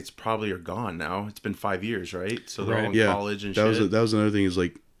classmates probably are gone now. It's been 5 years, right? So they're all in Yeah. college and that shit. was another thing. Is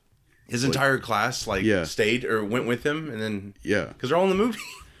like, His entire class Yeah. stayed or went with him, and then yeah. because they're all in the movie.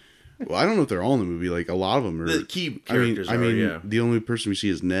 Well, I don't know if they're all in the movie. Like a lot of them are. The key characters I mean, are, yeah. the only person we see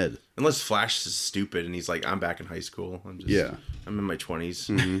is Ned. Unless Flash is stupid and he's like, I'm back in high school. I'm in my 20s.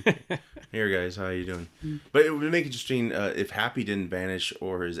 Here, guys, how you doing? But it would make it interesting if Happy didn't vanish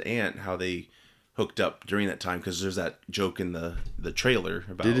or his aunt, how they hooked up during that time. Because there's that joke in the trailer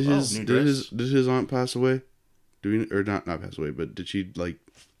about Did his new did dress. his aunt pass away? Or not pass away, but did she like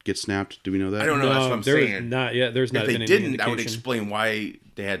get snapped? Do we know that? I don't know. That's what I'm there saying. is not yet. There's not If they been any didn't, that would indication. explain why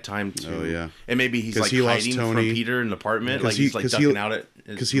they had time to. Oh, yeah. And maybe he's 'Cause like he lost hiding from Tony. Peter in the apartment. 'Cause Like he- he's like 'cause he- ducking out at.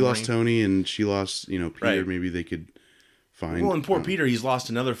 Because he lost Tony and she lost Peter. Right. Maybe they could find. Well, and poor Peter, he's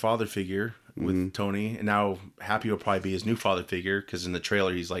lost another father figure with Mm-hmm. Tony, and now Happy will probably be his new father figure because in the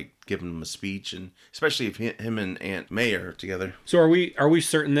trailer he's like giving him a speech, and especially if him and Aunt May are together. So are we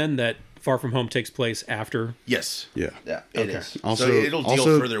certain then that Far From Home takes place after? Yes. Yeah. Yeah, it is. Also- So it'll deal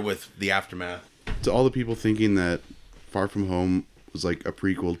also- further with the aftermath. To all the people thinking that Far From Home was like a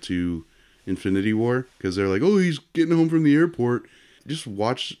prequel to Infinity War, because they're like, oh, he's getting home from the airport. Just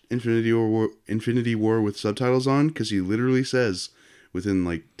watch Infinity War with subtitles on, because he literally says within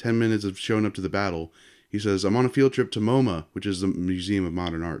like 10 minutes of showing up to the battle, He says, I'm on a field trip to MoMA, which is the Museum of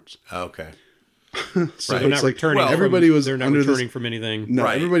Modern Arts. Okay. So They're not it's like returning. everybody was They're not under returning this. from anything. No,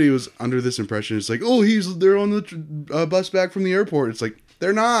 Right. everybody was under this impression. It's like, oh, they're on the bus back from the airport. It's like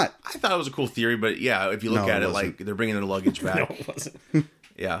they're not. I thought it was a cool theory, but yeah, if you look No, at it it, wasn't. like they're bringing their luggage back. No, it wasn't.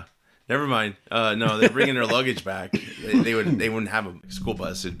 Yeah. Never mind. No, they're bringing their luggage back. They wouldn't have a school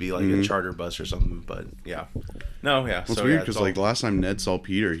bus. It'd be like a charter bus or something. But yeah, no, yeah. Well, it's weird because like the last time Ned saw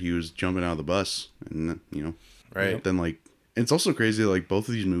Peter, he was jumping out of the bus, and right. Then like it's also crazy that like both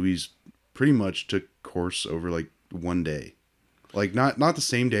of these movies pretty much took course over like one day, like not the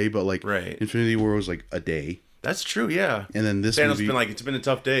same day, but like Right. Infinity War was like a day, That's true. Yeah. and then this Thanos movie, been like, it's been a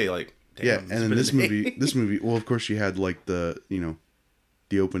tough day. Like, damn, yeah, it's and then been a this day. movie, well, of course, you had like the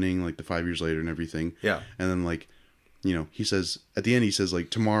the opening, like the 5 years later and everything. Yeah. And then like, he says at the end, he says like,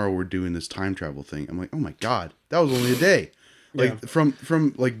 tomorrow we're doing this time travel thing. I'm like, oh my God, that was only a day. Like Yeah.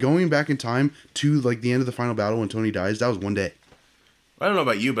 from like going back in time to like the end of the final battle when Tony dies, that was one day. I don't know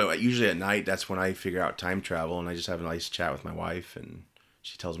about you, but usually at night, that's when I figure out time travel, and I just have a nice chat with my wife, and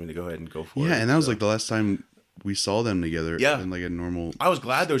she tells me to go ahead and go for it. Yeah, and that was so. like the last time we saw them together. Yeah. In like a normal. I was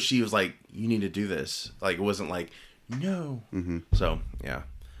glad though. She was like, "You need to do this." Like it wasn't like, "No." Mm-hmm. So yeah,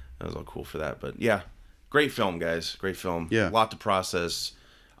 that was all cool for that. But yeah, great film, guys. Great film. Yeah. A lot to process.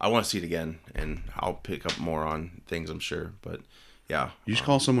 I want to see it again, and I'll pick up more on things, I'm sure. But yeah. You just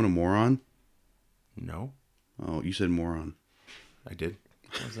call someone a moron? No, Oh, you said moron. I did.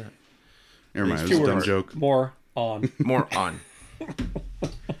 What was that? Never mind. It Two was a dumb words. joke. More on. More on.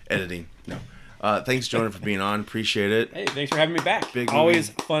 Editing. No. Thanks, Jonah, for being on. Appreciate it. Hey, thanks for having me back. Big Always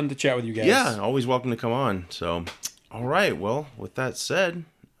fun to chat with you guys. Yeah, always welcome to come on. So, all right. Well, with that said,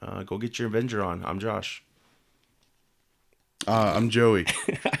 go get your Avenger on. I'm Josh. I'm Joey.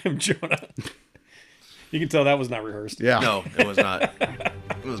 I'm Jonah. You can tell that was not rehearsed. Yeah. No, it was not.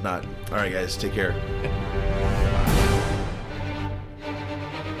 It was not. All right, guys. Take care.